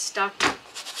glue was stuck.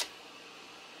 It's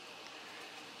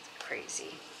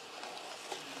crazy.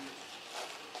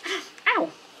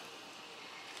 Ow!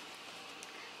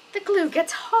 The glue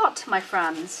gets hot, my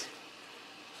friends.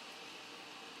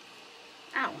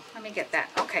 Ow, let me get that.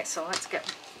 Okay, so let's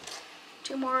get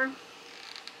 2 more.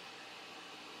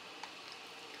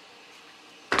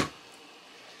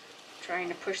 Trying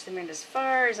to push them in as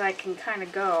far as I can kind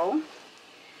of go,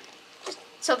 just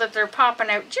so that they're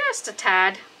popping out just a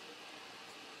tad.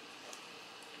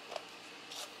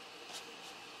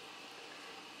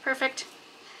 Perfect.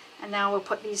 And now we'll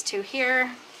put these 2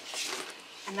 here,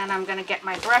 and then I'm going to get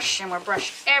my brush and we'll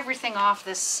brush everything off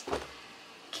this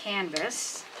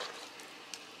canvas.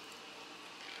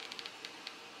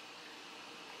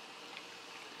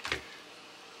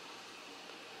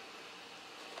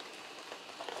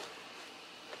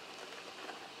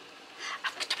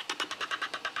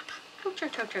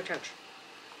 Ouch.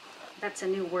 That's a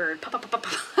new word.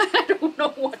 I don't know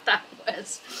what that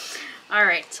was. All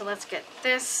right, so let's get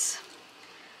this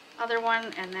other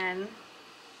one, and then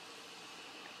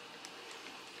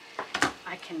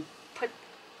I can put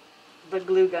the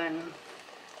glue gun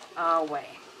away.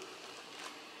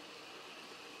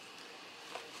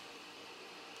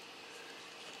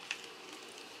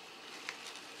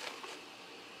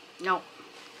 No,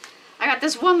 I got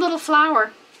this one little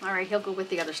flower. All right, he'll go with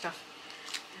the other stuff.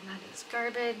 And that is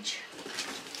garbage.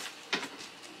 I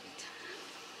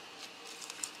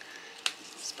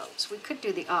suppose we could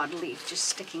do the odd leaf just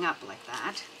sticking up like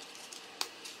that.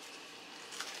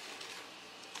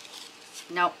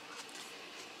 Nope.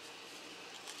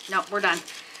 Nope, we're done.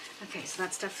 Okay, so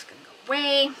that stuff's gonna go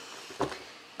away.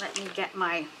 Let me get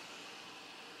my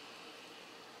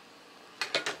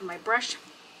brush.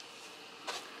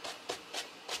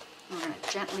 I'm going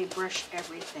to gently brush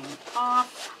everything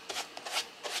off.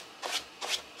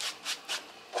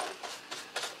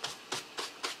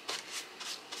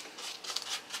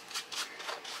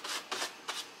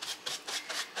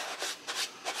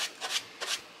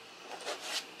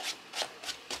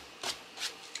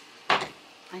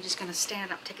 I'm just going to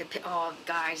stand up, take a pic. Oh,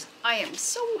 guys, I am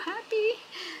so happy.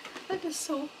 That is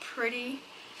so pretty.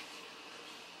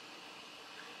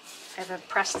 I've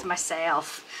impressed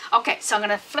myself. Okay, so I'm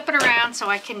going to flip it around so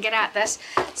I can get at this.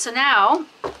 So now,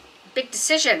 big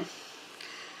decision.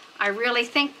 I really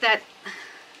think that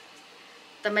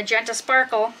the Magenta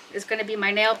Sparkle is going to be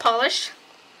my nail polish,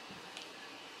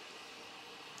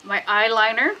 my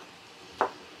eyeliner.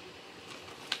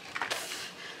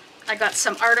 I got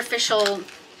some artificial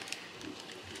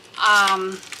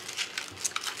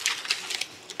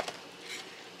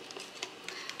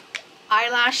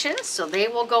eyelashes, so they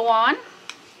will go on.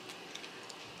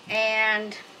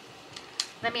 And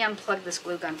let me unplug this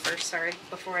glue gun first, sorry,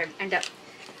 before I end up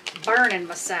burning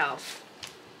myself.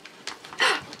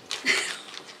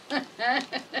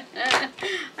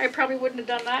 I probably wouldn't have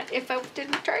done that if I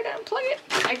didn't try to unplug it.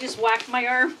 I just whacked my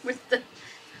arm with the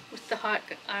hot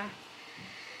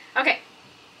okay,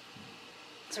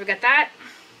 so we got that.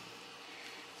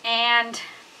 And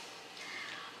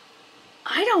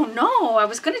I don't know, I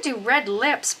was going to do red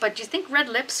lips, but do you think red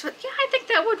lips would, yeah, I think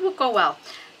that would go well.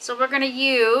 So we're going to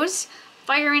use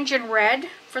Fire Engine Red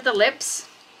for the lips.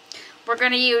 We're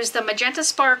going to use the Magenta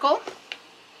Sparkle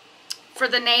for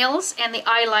the nails and the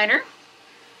eyeliner.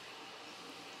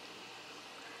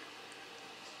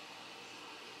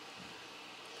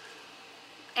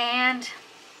 And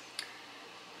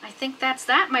I think that's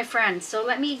that, my friends. So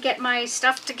let me get my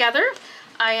stuff together.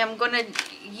 I am going to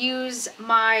use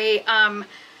my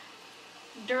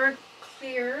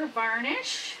Duraclear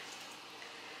varnish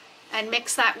and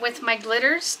mix that with my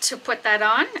glitters to put that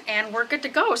on, and we're good to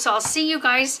go. So I'll see you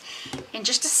guys in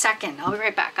just a second. I'll be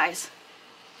right back, guys.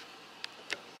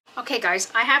 Okay,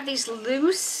 guys, I have these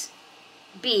loose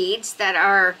beads that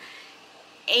are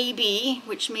AB,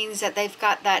 which means that they've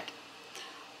got that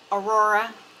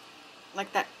aurora,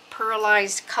 like that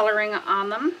pearlized coloring on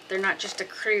them. They're not just a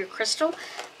clear crystal.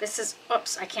 This is,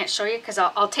 oops, I can't show you because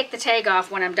I'll take the tag off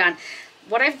when I'm done.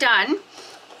 What I've done,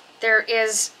 there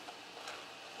is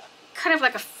kind of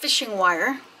like a fishing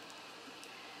wire,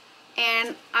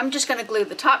 and I'm just going to glue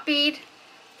the top bead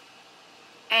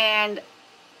and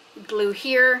glue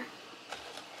here,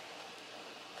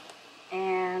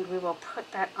 and we will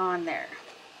put that on there.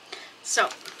 So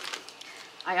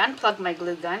I unplugged my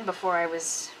glue gun before I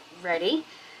was ready.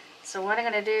 So what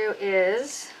I'm going to do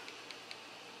is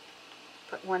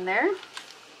put one there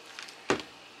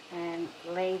and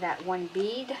lay that one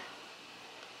bead.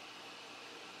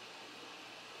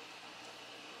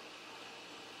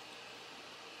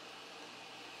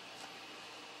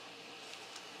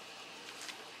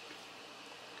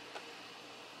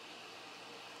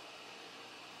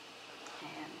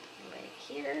 And lay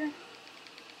here.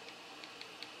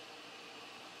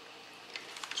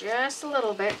 Just a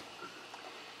little bit.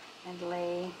 And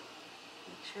lay, make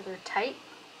sure they're tight.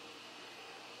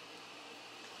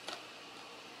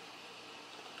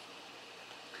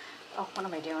 Oh, what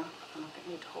am I doing? I'm going to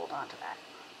need to hold on to that.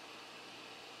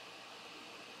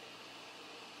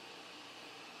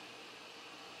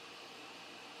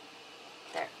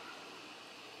 There.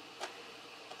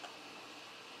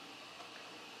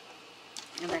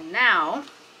 And then now,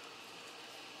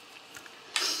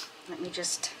 let me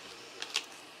just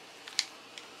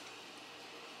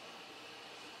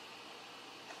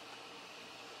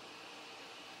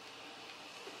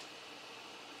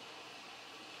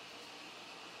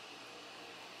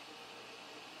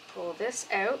pull this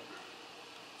out.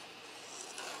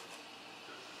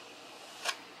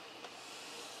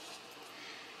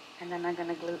 And then I'm going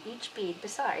to glue each bead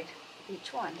beside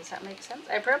each one. Does that make sense?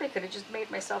 I probably could have just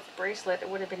made myself a bracelet. It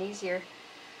would have been easier.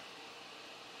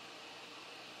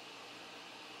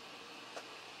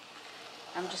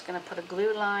 I'm just going to put a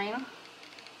glue line.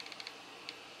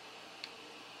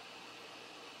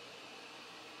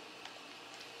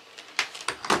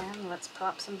 And let's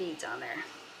pop some beads on there.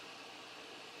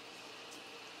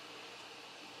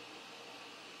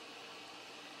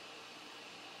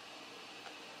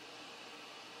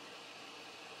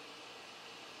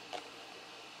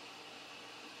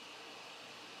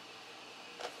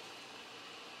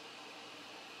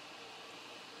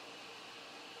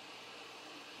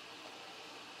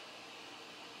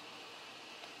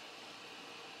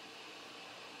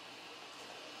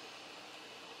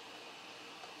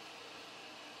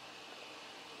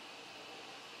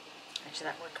 Actually,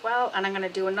 that worked well. And I'm going to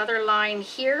do another line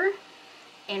here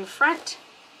in front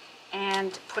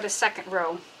and put a second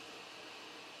row.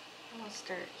 I'll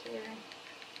start here.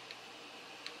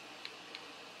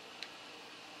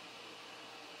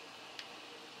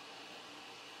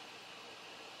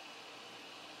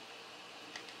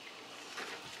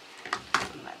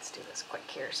 And let's do this quick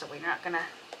here so we're not going to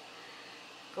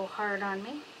go hard on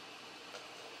me.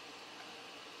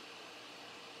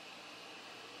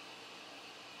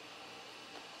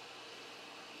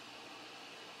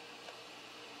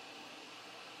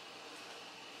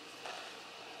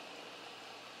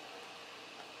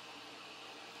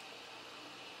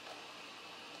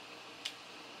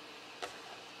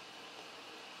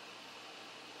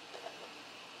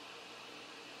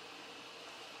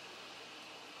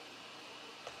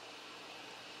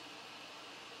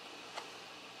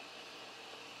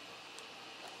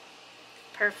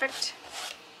 Perfect.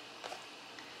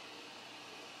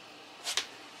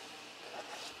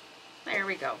 There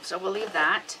we go. So we'll leave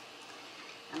that.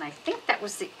 And I think that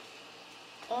was the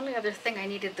only other thing I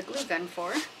needed the glue gun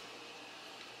for.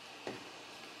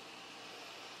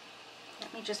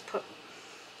 Let me just put,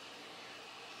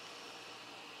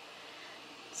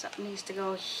 something needs to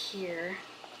go here.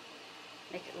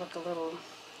 Make it look a little,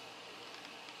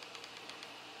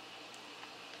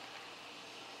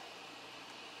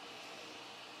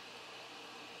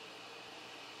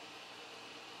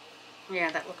 yeah,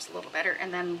 that looks a little better.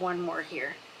 And then one more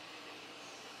here.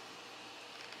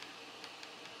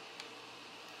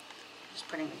 Just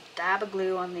putting a dab of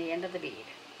glue on the end of the bead.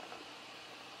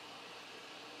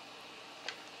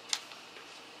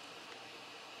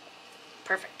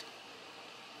 Perfect.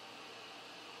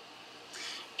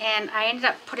 And I ended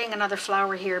up putting another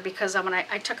flower here because when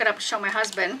I took it up to show my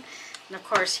husband, and of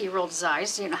course he rolled his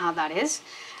eyes, you know how that is.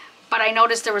 But I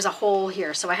noticed there was a hole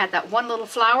here, so I had that one little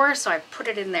flower, so I put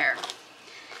it in there.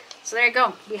 So there you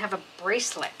go, we have a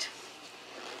bracelet.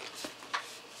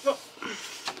 Oh.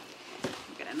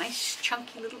 We've got a nice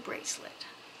chunky little bracelet.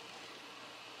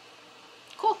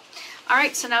 Cool. All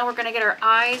right, so now we're gonna get our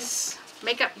eyes,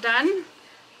 makeup done,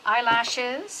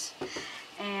 eyelashes,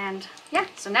 and yeah,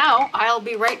 so now I'll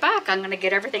be right back. I'm gonna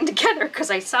get everything together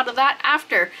because I thought of that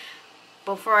after,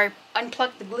 before I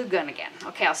unplug the glue gun again.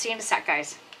 Okay, I'll see you in a sec,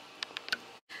 guys.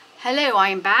 Hello, I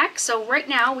am back. So right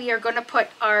now we are gonna put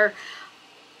our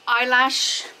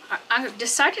eyelash, I've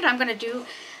decided I'm going to do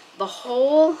the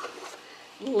whole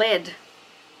lid,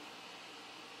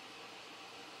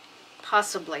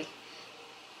 possibly.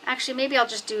 Actually, maybe I'll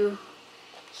just do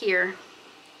here.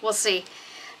 We'll see.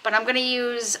 But I'm going to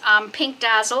use Pink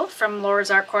Dazzle from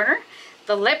Laura's Art Corner.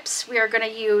 The lips, we are going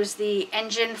to use the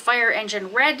Fire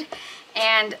Engine Red.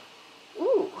 And,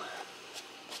 ooh,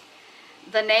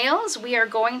 the nails, we are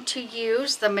going to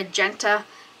use the Magenta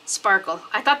Sparkle.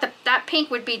 I thought that pink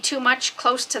would be too much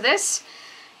close to this,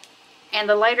 and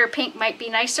the lighter pink might be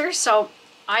nicer. So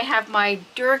I have my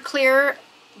Duraclear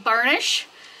varnish,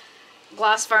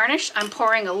 gloss varnish. I'm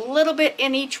pouring a little bit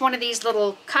in each one of these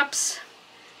little cups.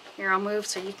 Here, I'll move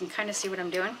so you can kind of see what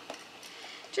I'm doing.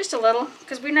 Just a little,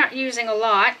 because we're not using a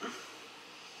lot.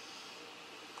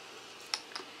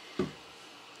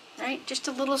 Right, just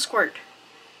a little squirt.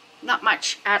 Not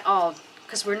much at all,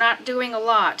 because we're not doing a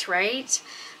lot, right?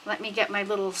 Let me get my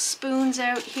little spoons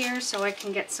out here so I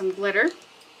can get some glitter.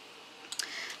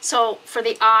 So for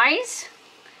the eyes,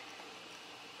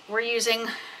 we're using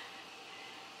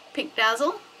Pink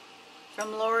Dazzle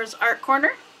from Laura's Art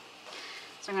Corner.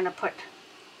 So I'm going to put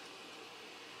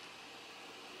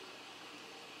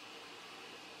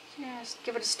just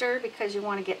give it a stir because you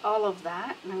want to get all of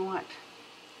that, and I want,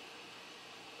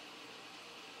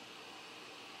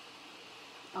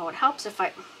 oh, it helps if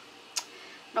I,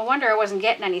 no wonder I wasn't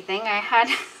getting anything. I had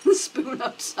the spoon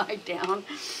upside down.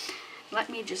 Let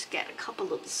me just get a couple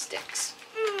little sticks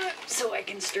so I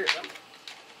can stir them.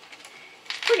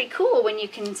 Pretty cool when you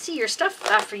can see your stuff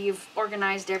after you've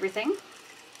organized everything.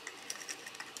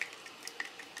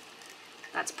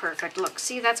 That's perfect. Look,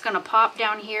 see, that's going to pop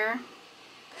down here.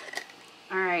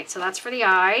 All right, so that's for the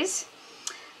eyes.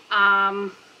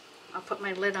 I'll put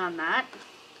my lid on that.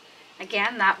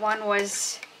 Again, that one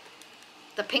was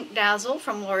the Pink Dazzle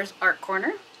from Laura's Art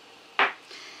Corner.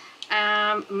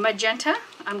 Magenta,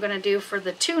 I'm going to do for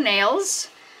the 2 nails.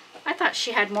 I thought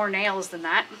she had more nails than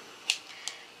that.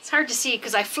 It's hard to see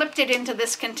because I flipped it into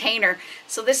this container.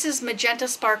 So this is Magenta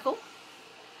Sparkle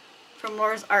from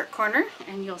Laura's Art Corner,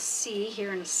 and you'll see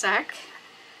here in a sec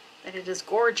that it is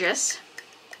gorgeous.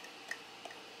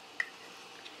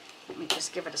 Let me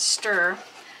just give it a stir.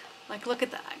 Like, look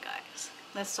at that, guys.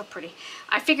 That's so pretty.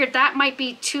 I figured that might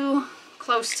be too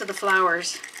close to the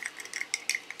flowers.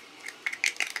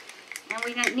 And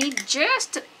we need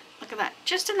just, look at that,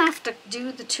 just enough to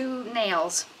do the 2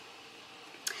 nails.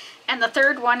 And the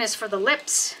third one is for the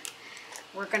lips.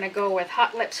 We're going to go with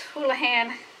Hot Lips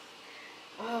Houlihan.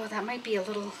 Oh, that might be a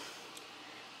little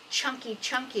chunky.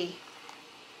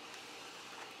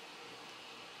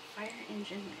 Fire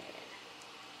Engine Red.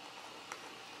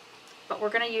 But we're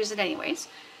going to use it anyways.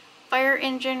 Fire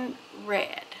Engine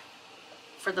Red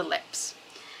for the lips.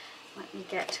 Let me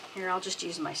get, here, I'll just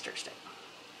use my stir stick.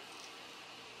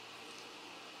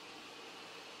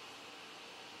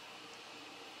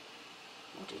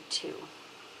 We'll do 2.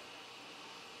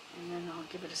 And then I'll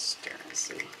give it a stir and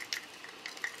see.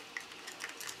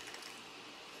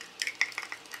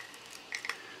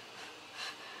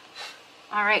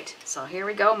 All right, so here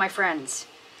we go, my friends.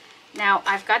 Now,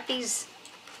 I've got these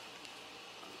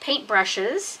paint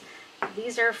brushes.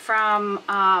 These are from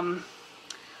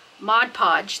Mod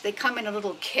Podge. They come in a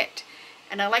little kit,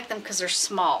 and I like them because they're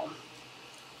small.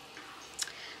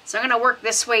 So I'm going to work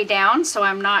this way down so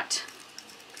I'm not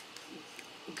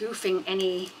goofing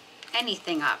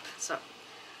anything up. So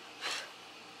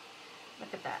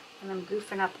look at that, and I'm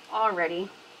goofing up already.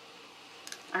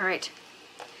 All right,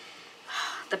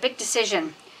 the big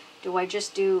decision. Do I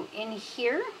just do in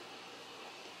here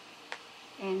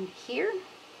and here?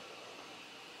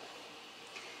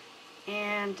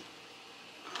 And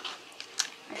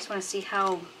I just want to see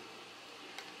how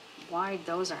wide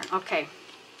those are. Okay,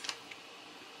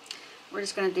 we're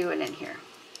just going to do it in here,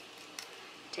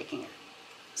 taking a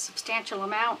substantial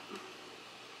amount,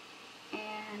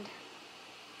 and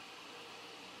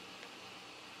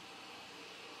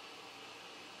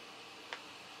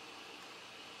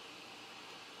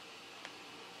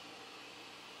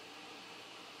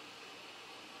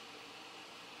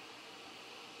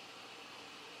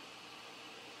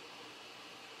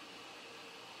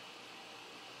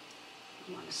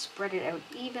you want to spread it out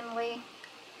evenly.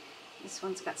 This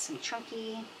one's got some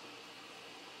chunky.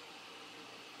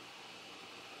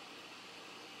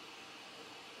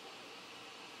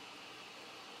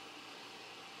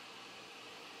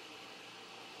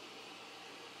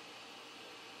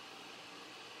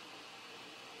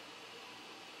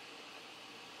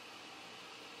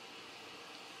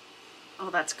 Oh,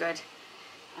 that's good.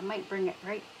 I might bring it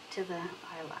right to the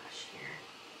eyelash here.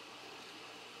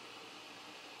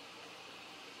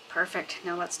 Perfect.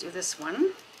 Now let's do this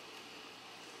one.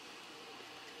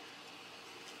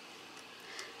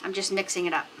 I'm just mixing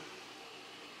it up.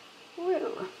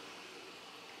 Woo.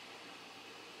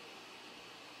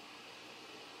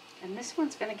 And this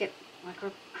one's going to get like,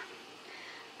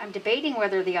 I'm debating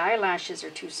whether the eyelashes are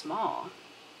too small.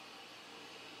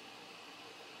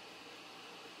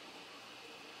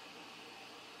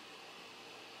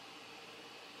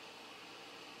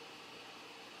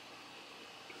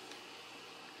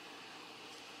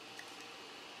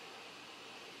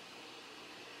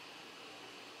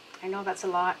 I know that's a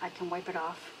lot. I can wipe it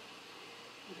off.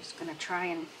 I'm just going to try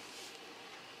and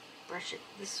brush it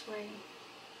this way.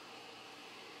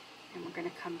 And we're going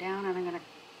to come down, and I'm going to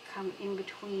come in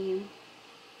between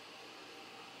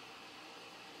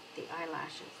the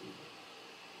eyelashes.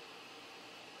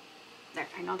 There,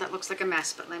 I know that looks like a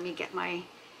mess, but let me get my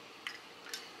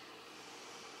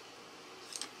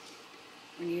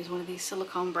We're going to use one of these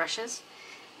silicone brushes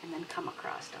and then come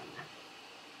across on them.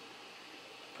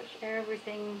 Push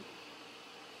everything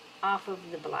off of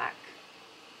the black.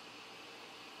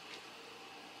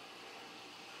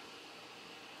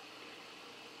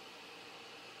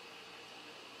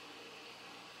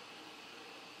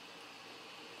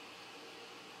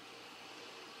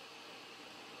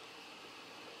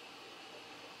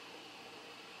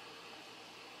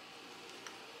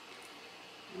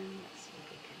 And let's see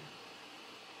if we can.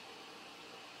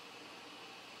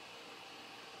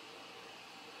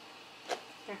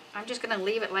 There, I'm just going to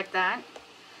leave it like that.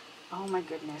 Oh my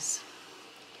goodness.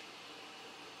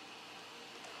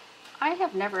 I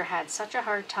have never had such a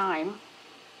hard time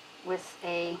with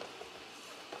a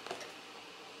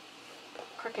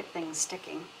CRICUT thing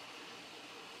sticking.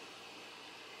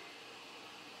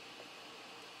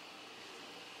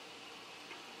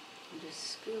 I'm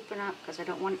just scooping up because I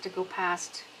don't want it to go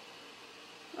past.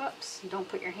 Oops, don't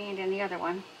put your hand in the other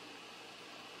one.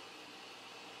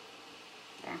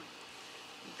 There.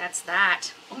 That's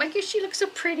that. Oh my gosh, she looks so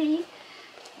pretty.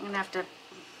 I'm gonna have to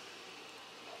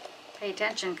pay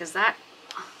attention because that,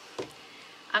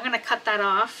 I'm gonna cut that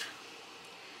off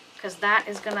because that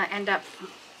is gonna end up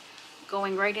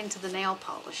going right into the nail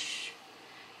polish.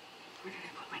 Where did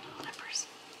I put my little nippers?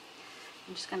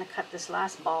 I'm just gonna cut this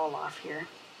last ball off here.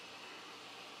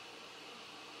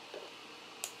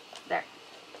 There.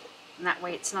 And that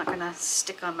way it's not gonna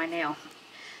stick on my nail.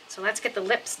 So let's get the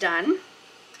lips done.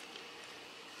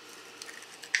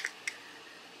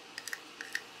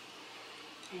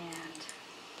 And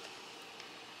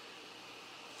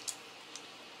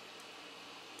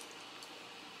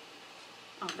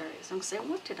oh, there it is. I'm gonna say,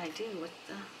 what did I do with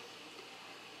the?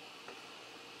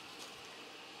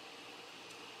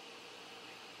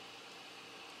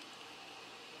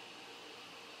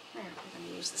 There, we're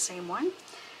gonna use the same one.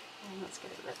 And let's get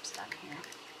the lips done here.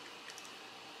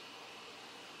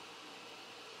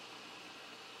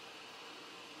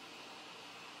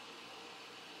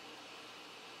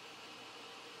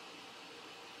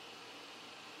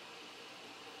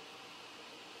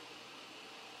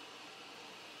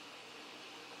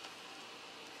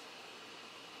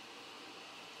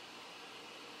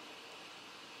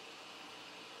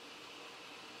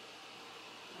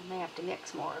 I may have to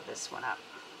mix more of this one up.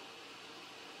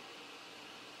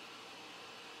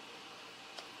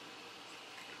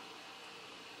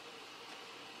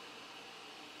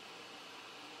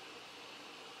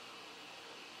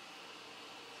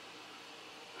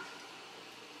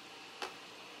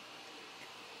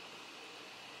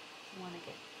 I want to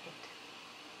get it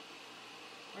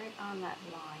right on that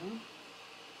line.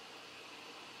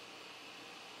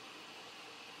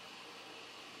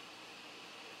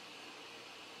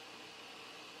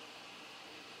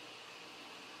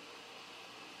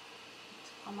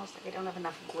 Almost like I don't have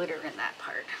enough glitter in that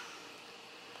part.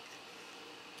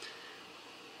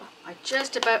 Oh, I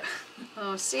just about,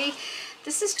 oh see,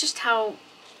 this is just how,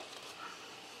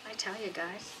 I tell you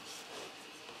guys.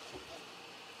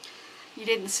 You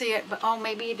didn't see it, but oh,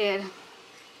 maybe you did.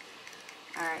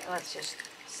 Alright, let's just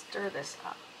stir this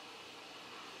up.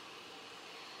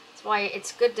 That's why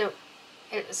it's good to,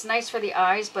 it's nice for the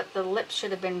eyes, but the lips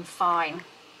should have been fine.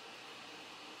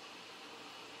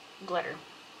 Glitter.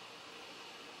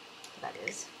 That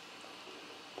is.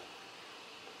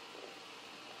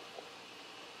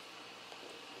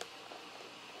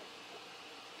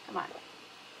 Come on. I'm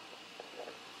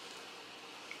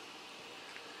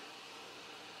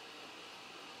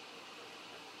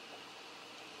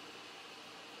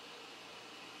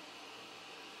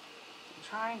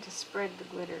trying to spread the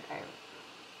glitter out.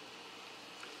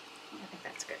 I think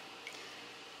that's good.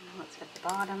 Now let's get the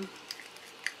bottom.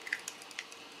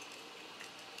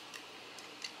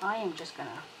 I am just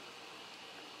gonna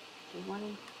do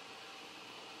one,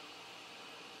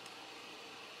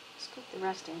 scoop the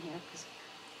rest in here,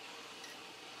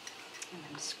 and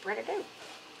then spread it out.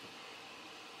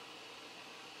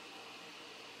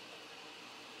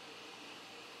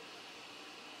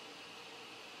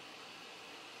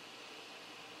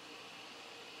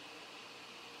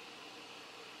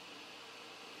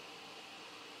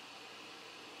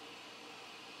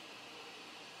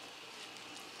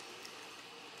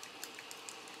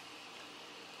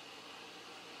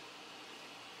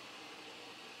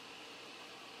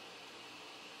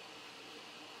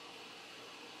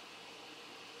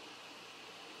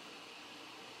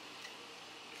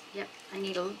 Yep, I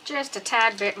need just a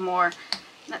tad bit more.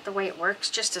 Not the way it works,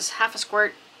 just as half a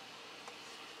squirt.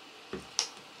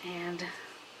 And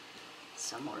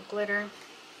some more glitter.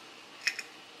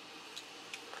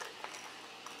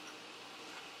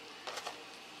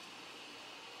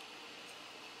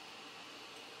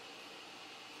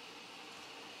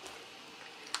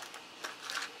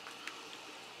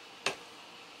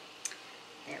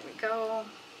 There we go.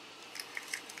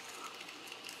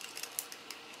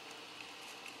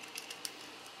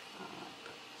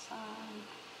 Put this on.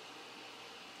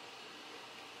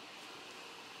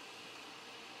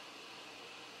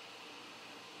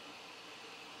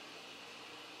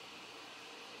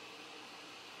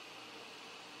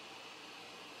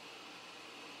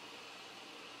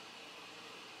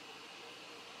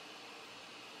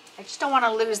 I just don't want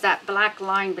to lose that black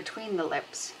line between the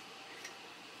lips.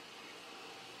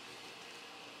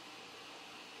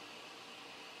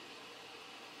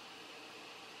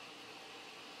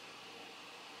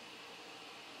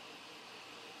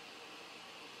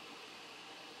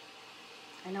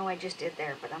 I know I just did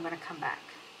there, but I'm going to come back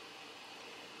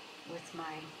with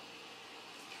my,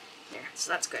 there, so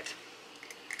that's good.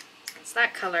 It's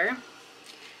that color.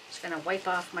 Just going to wipe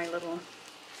off my little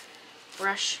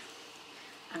brush.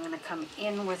 I'm going to come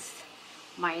in with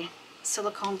my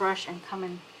silicone brush and come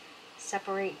and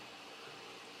separate.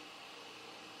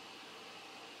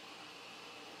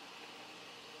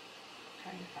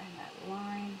 Trying to find that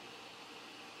line.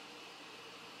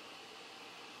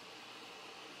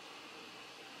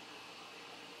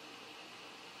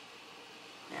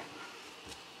 Yeah.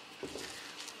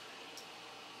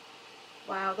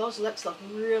 Wow, those lips look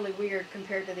really weird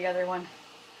compared to the other one.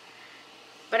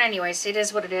 But anyways, it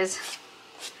is what it is.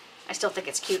 I still think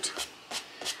it's cute.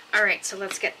 Alright, so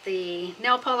let's get the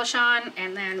nail polish on,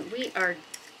 and then we are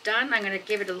done. I'm going to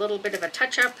give it a little bit of a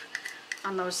touch-up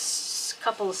on those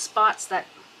couple of spots that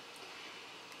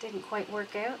didn't quite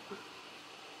work out.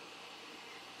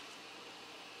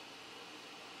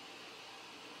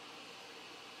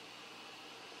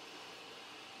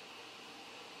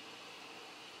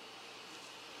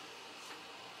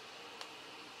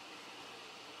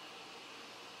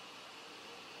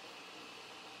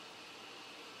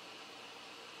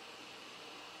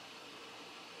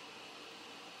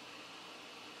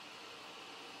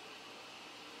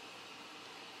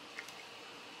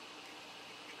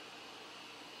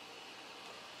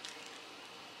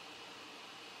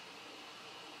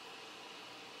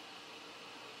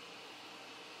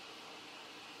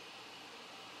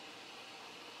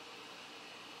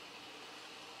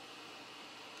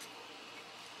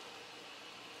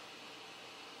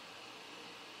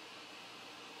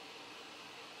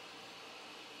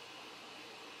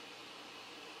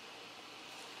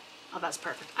 Oh, that's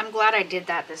perfect. I'm glad I did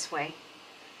that this way,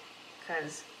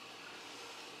 because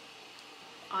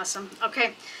awesome.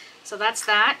 Okay, so that's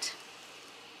that.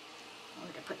 I'm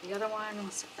going to put the other one, we'll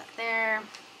set that there.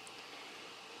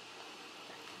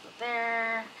 Put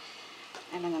there.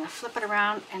 And I'm going to flip it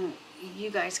around and you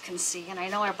guys can see. And I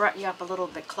know I brought you up a little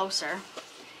bit closer,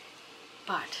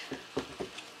 but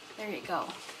there you go.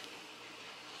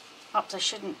 Oops, I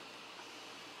shouldn't.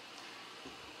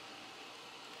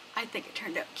 I think it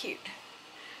turned out cute.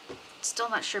 Still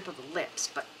not sure about the lips,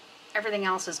 but everything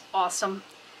else is awesome.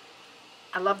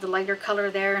 I love the lighter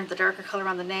color there and the darker color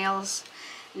on the nails.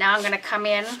 Now I'm going to come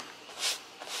in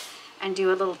and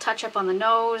do a little touch up on the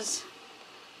nose,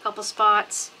 a couple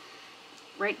spots,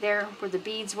 right there where the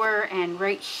beads were, and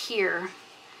right here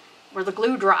where the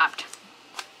glue dropped.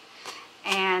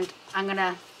 And I'm going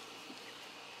to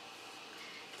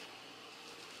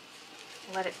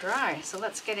let it dry. So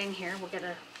let's get in here. We'll get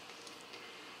a,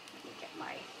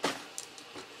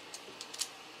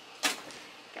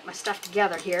 get my stuff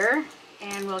together here,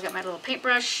 and we'll get my little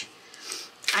paintbrush.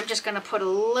 I'm just going to put a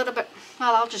little bit,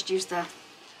 well, I'll just use the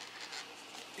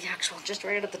actual, just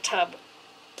right out of the tub.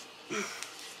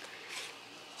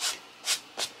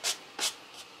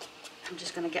 I'm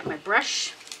just going to get my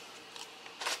brush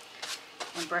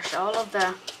and brush all of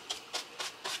the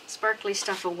sparkly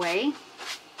stuff away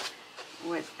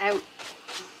without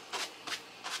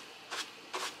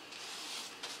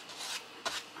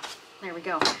there we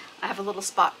go. I have a little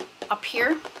spot up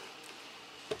here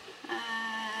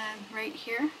and right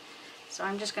here, so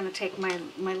I'm just going to take my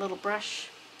little brush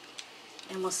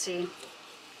and we'll see.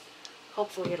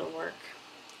 Hopefully it'll work.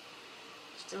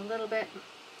 Just a little bit.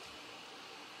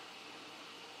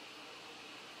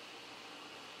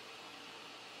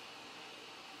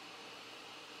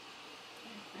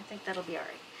 I think that'll be alright.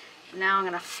 Now I'm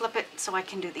going to flip it so I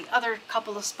can do the other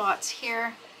couple of spots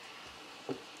here.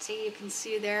 See, you can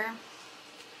see there.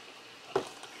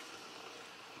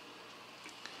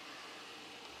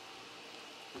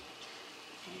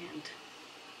 And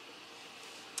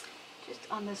just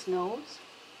on this nose.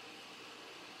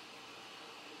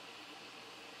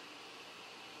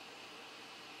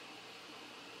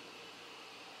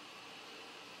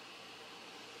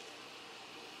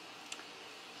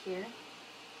 Here,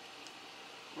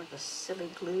 where the silly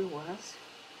glue was.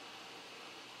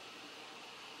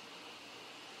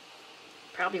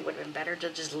 Probably would have been better to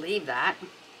just leave that.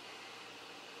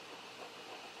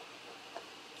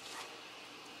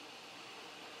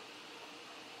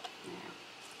 There.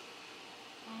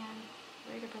 And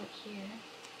right about here,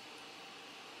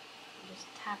 I'm just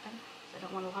tapping. I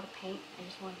don't want a lot of paint. I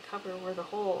just want to cover where the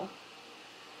hole.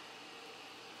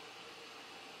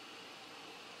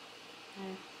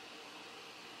 There.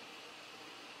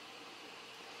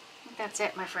 I think that's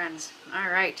it, my friends. All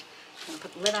right, I'm gonna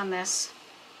put the lid on this.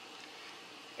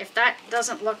 If that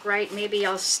doesn't look right, maybe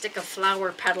I'll stick a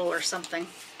flower petal or something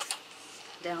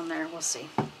down there. We'll see.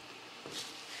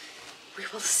 We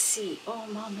will see. Oh,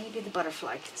 Mom, maybe the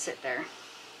butterfly can sit there.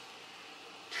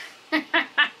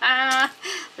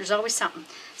 There's always something.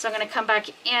 So I'm going to come back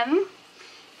in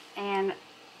and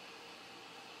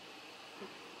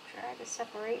try to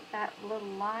separate that little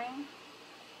line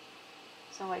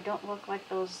so I don't look like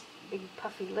those big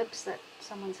puffy lips that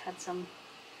someone's had some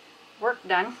work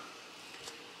done.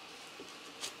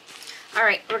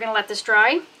 Alright, we're going to let this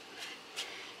dry,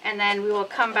 and then we will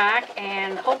come back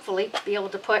and hopefully be able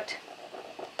to put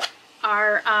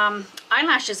our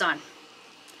eyelashes on.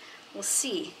 We'll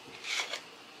see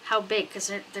how big, because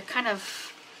they're kind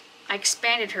of, I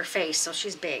expanded her face, so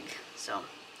she's big. So,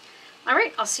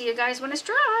 alright, I'll see you guys when it's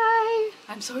dry.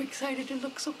 I'm so excited, it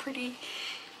looks so pretty.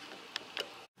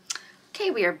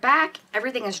 Okay, we are back.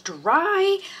 Everything is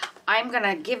dry. I'm going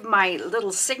to give my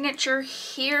little signature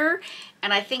here,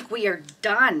 and I think we are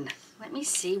done. Let me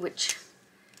see which.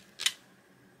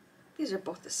 These are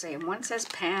both the same. One says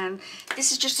Pan.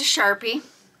 This is just a Sharpie,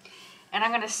 and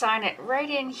I'm going to sign it right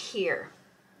in here.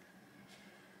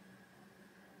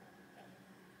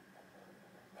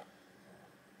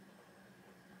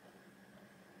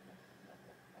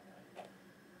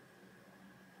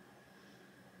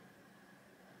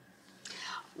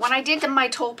 When I did my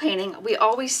toll painting, we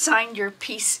always signed your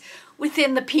piece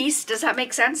within the piece. Does that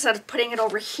make sense? Instead of putting it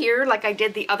over here like I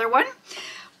did the other one.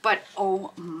 But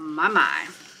oh my.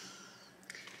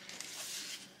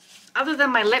 Other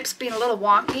than my lips being a little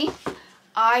wonky,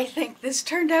 I think this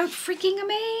turned out freaking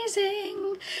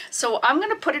amazing. So I'm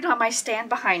going to put it on my stand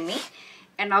behind me,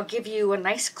 and I'll give you a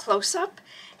nice close-up,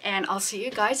 and I'll see you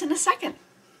guys in a second.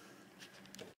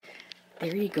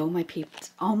 There you go, my peeps.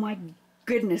 Oh my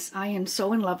goodness, I am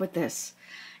so in love with this.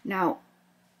 Now,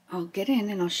 I'll get in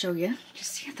and I'll show you.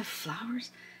 Just see the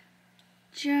flowers?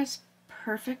 Just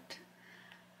perfect.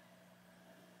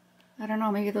 I don't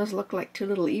know, maybe those look like two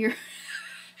little ears.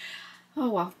 Oh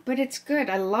well, but it's good.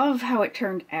 I love how it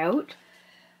turned out.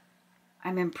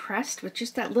 I'm impressed with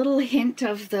just that little hint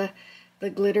of the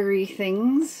glittery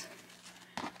things.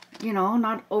 You know,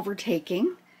 not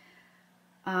overtaking.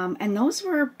 And those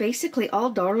were basically all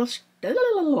dollar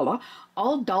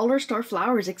store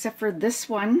flowers except for this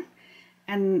one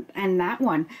and that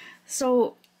one.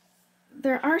 So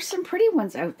there are some pretty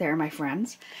ones out there, my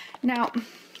friends. Now,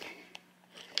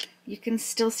 you can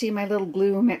still see my little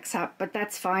glue mix up, but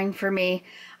that's fine for me.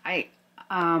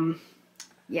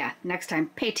 Yeah, next time,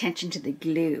 pay attention to the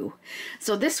glue.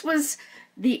 So this was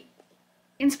the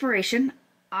inspiration.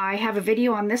 I have a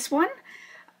video on this one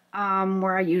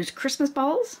where I used Christmas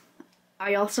balls.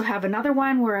 I also have another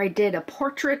one where I did a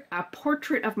portrait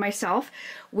of myself,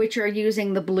 which are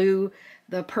using the blue,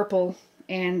 the purple,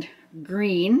 and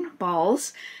green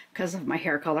balls because of my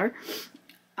hair color.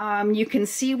 You can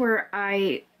see where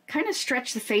I kind of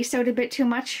stretch the face out a bit too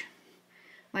much.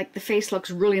 Like the face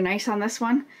looks really nice on this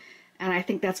one, and I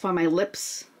think that's why my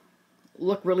lips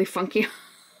look really funky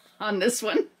on this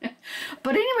one.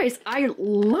 But anyways, I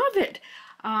love it.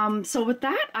 So with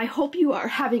that, I hope you are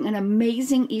having an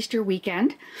amazing Easter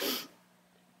weekend.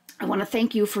 I want to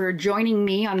thank you for joining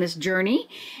me on this journey.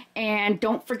 And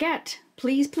don't forget,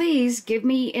 please give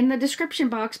me in the description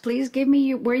box, please give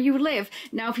me where you live.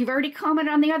 Now, if you've already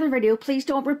commented on the other video, please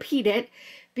don't repeat it,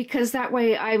 because that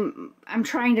way I'm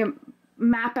trying to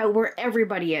map out where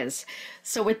everybody is.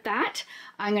 So with that,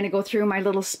 I'm going to go through my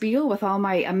little spiel with all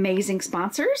my amazing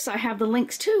sponsors. I have the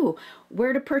links to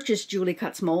where to purchase Julie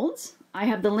Cuts Molds. I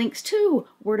have the links to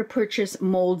where to purchase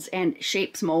Molds and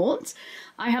Shapes Molds.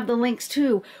 I have the links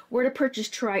to where to purchase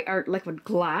TriArt Liquid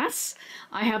Glass.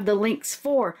 I have the links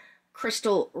for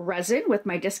Krystal Resin with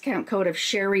my discount code of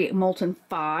Sherry Moulton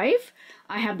 5.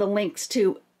 I have the links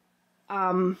to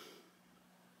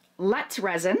Let's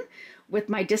Resin with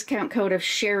my discount code of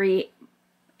Sherry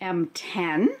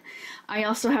M10. I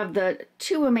also have the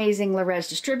two amazing Rez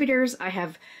Distributors. I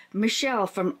have Michelle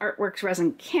from Artworks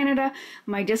Resin Canada.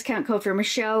 My discount code for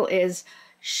Michelle is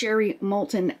Sherry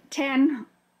Moulton 10,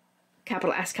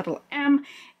 capital S, capital M.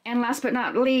 And last but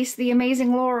not least, the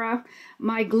amazing Laura,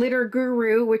 my glitter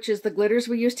guru, which is the glitters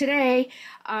we use today.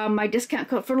 My discount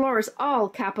code for Laura is all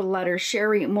capital letters,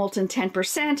 Sherry Moulton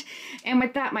 10%. And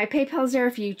with that, my PayPal's there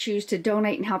if you choose to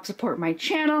donate and help support my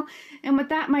channel. And with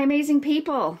that, my amazing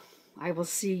people, I will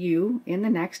see you in the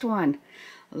next one.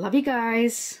 Love you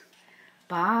guys.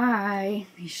 Bye.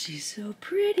 She's so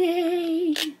pretty.